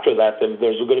else after that, if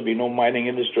there's going to be no mining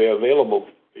industry available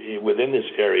within this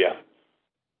area.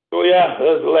 So yeah,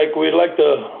 like, we'd like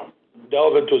to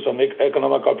delve into some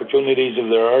economic opportunities if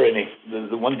there are any,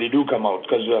 when they do come out,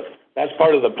 because that's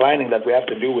part of the planning that we have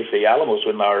to do with the Alamos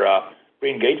in our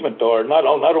re-engagement, or not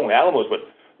only Alamos, but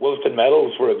Williston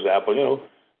Metals, for example.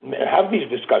 Have these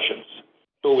discussions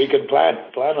so we can plan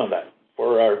on that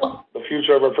for the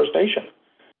future of our First Nation.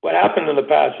 What happened in the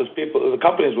past is the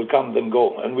companies would come and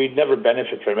go, and we'd never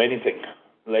benefit from anything.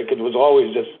 Like, it was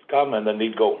always just come and then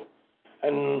they'd go,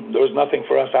 and there was nothing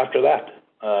for us after that.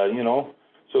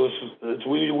 So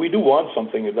we do want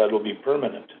something that will be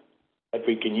permanent, that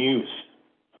we can use.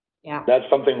 Yeah, that's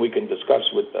something we can discuss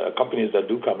with companies that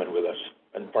do come in with us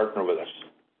and partner with us.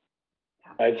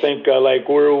 I think like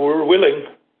we're willing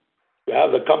to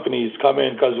have the companies come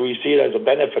in because we see it as a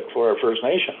benefit for our First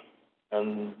Nation.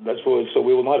 And that's what, so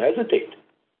we will not hesitate.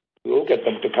 We will get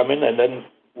them to come in and then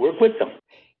work with them.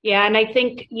 Yeah, and I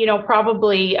think,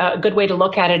 probably a good way to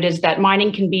look at it is that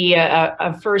mining can be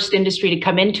a first industry to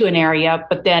come into an area,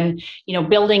 but then,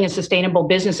 building a sustainable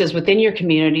businesses within your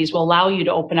communities will allow you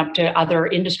to open up to other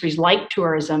industries like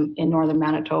tourism in northern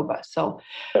Manitoba. So,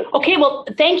 okay, well,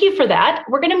 thank you for that.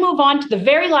 We're going to move on to the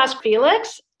very last,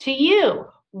 Felix, to you.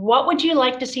 What would you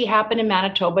like to see happen in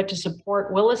Manitoba to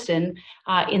support Williston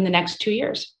in the next 2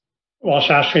 years? Well,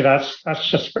 Shastri,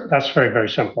 that's very, very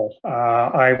simple.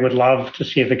 I would love to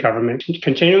see the government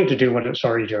continuing to do what it's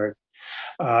already doing,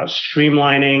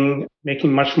 streamlining,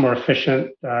 making much more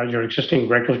efficient your existing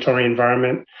regulatory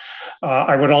environment.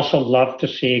 I would also love to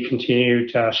see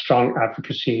continued strong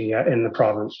advocacy in the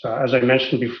province. As I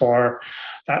mentioned before,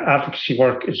 that advocacy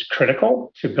work is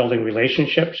critical to building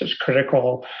relationships. It's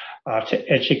critical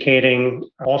to educating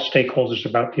all stakeholders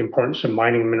about the importance of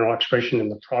mining and mineral exploration in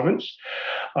the province.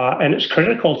 And it's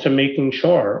critical to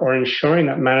ensuring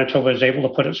that Manitoba is able to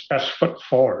put its best foot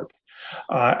forward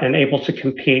and able to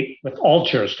compete with all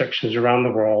jurisdictions around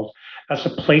the world as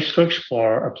a place to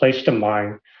explore, a place to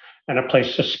mine, and a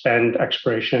place to spend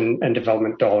exploration and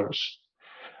development dollars.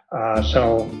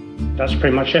 So that's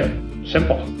pretty much it.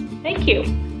 Simple. Thank you.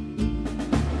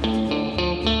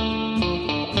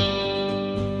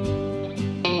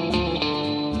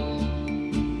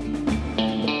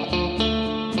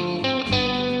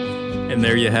 And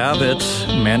there you have it,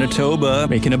 Manitoba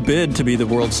making a bid to be the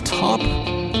world's top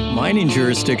mining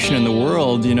jurisdiction in the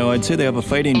world. I'd say they have a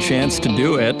fighting chance to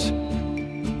do it.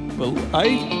 But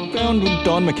I found what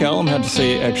Don McCallum had to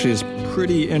say actually is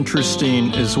pretty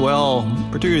interesting as well,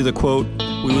 particularly the quote,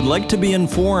 "We would like to be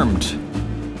informed."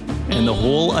 And the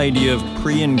whole idea of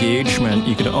pre-engagement,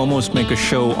 you could almost make a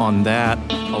show on that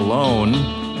alone.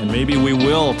 And maybe we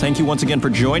will. Thank you once again for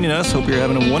joining us. Hope you're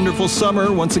having a wonderful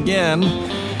summer once again.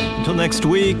 Until next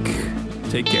week,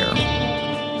 take care.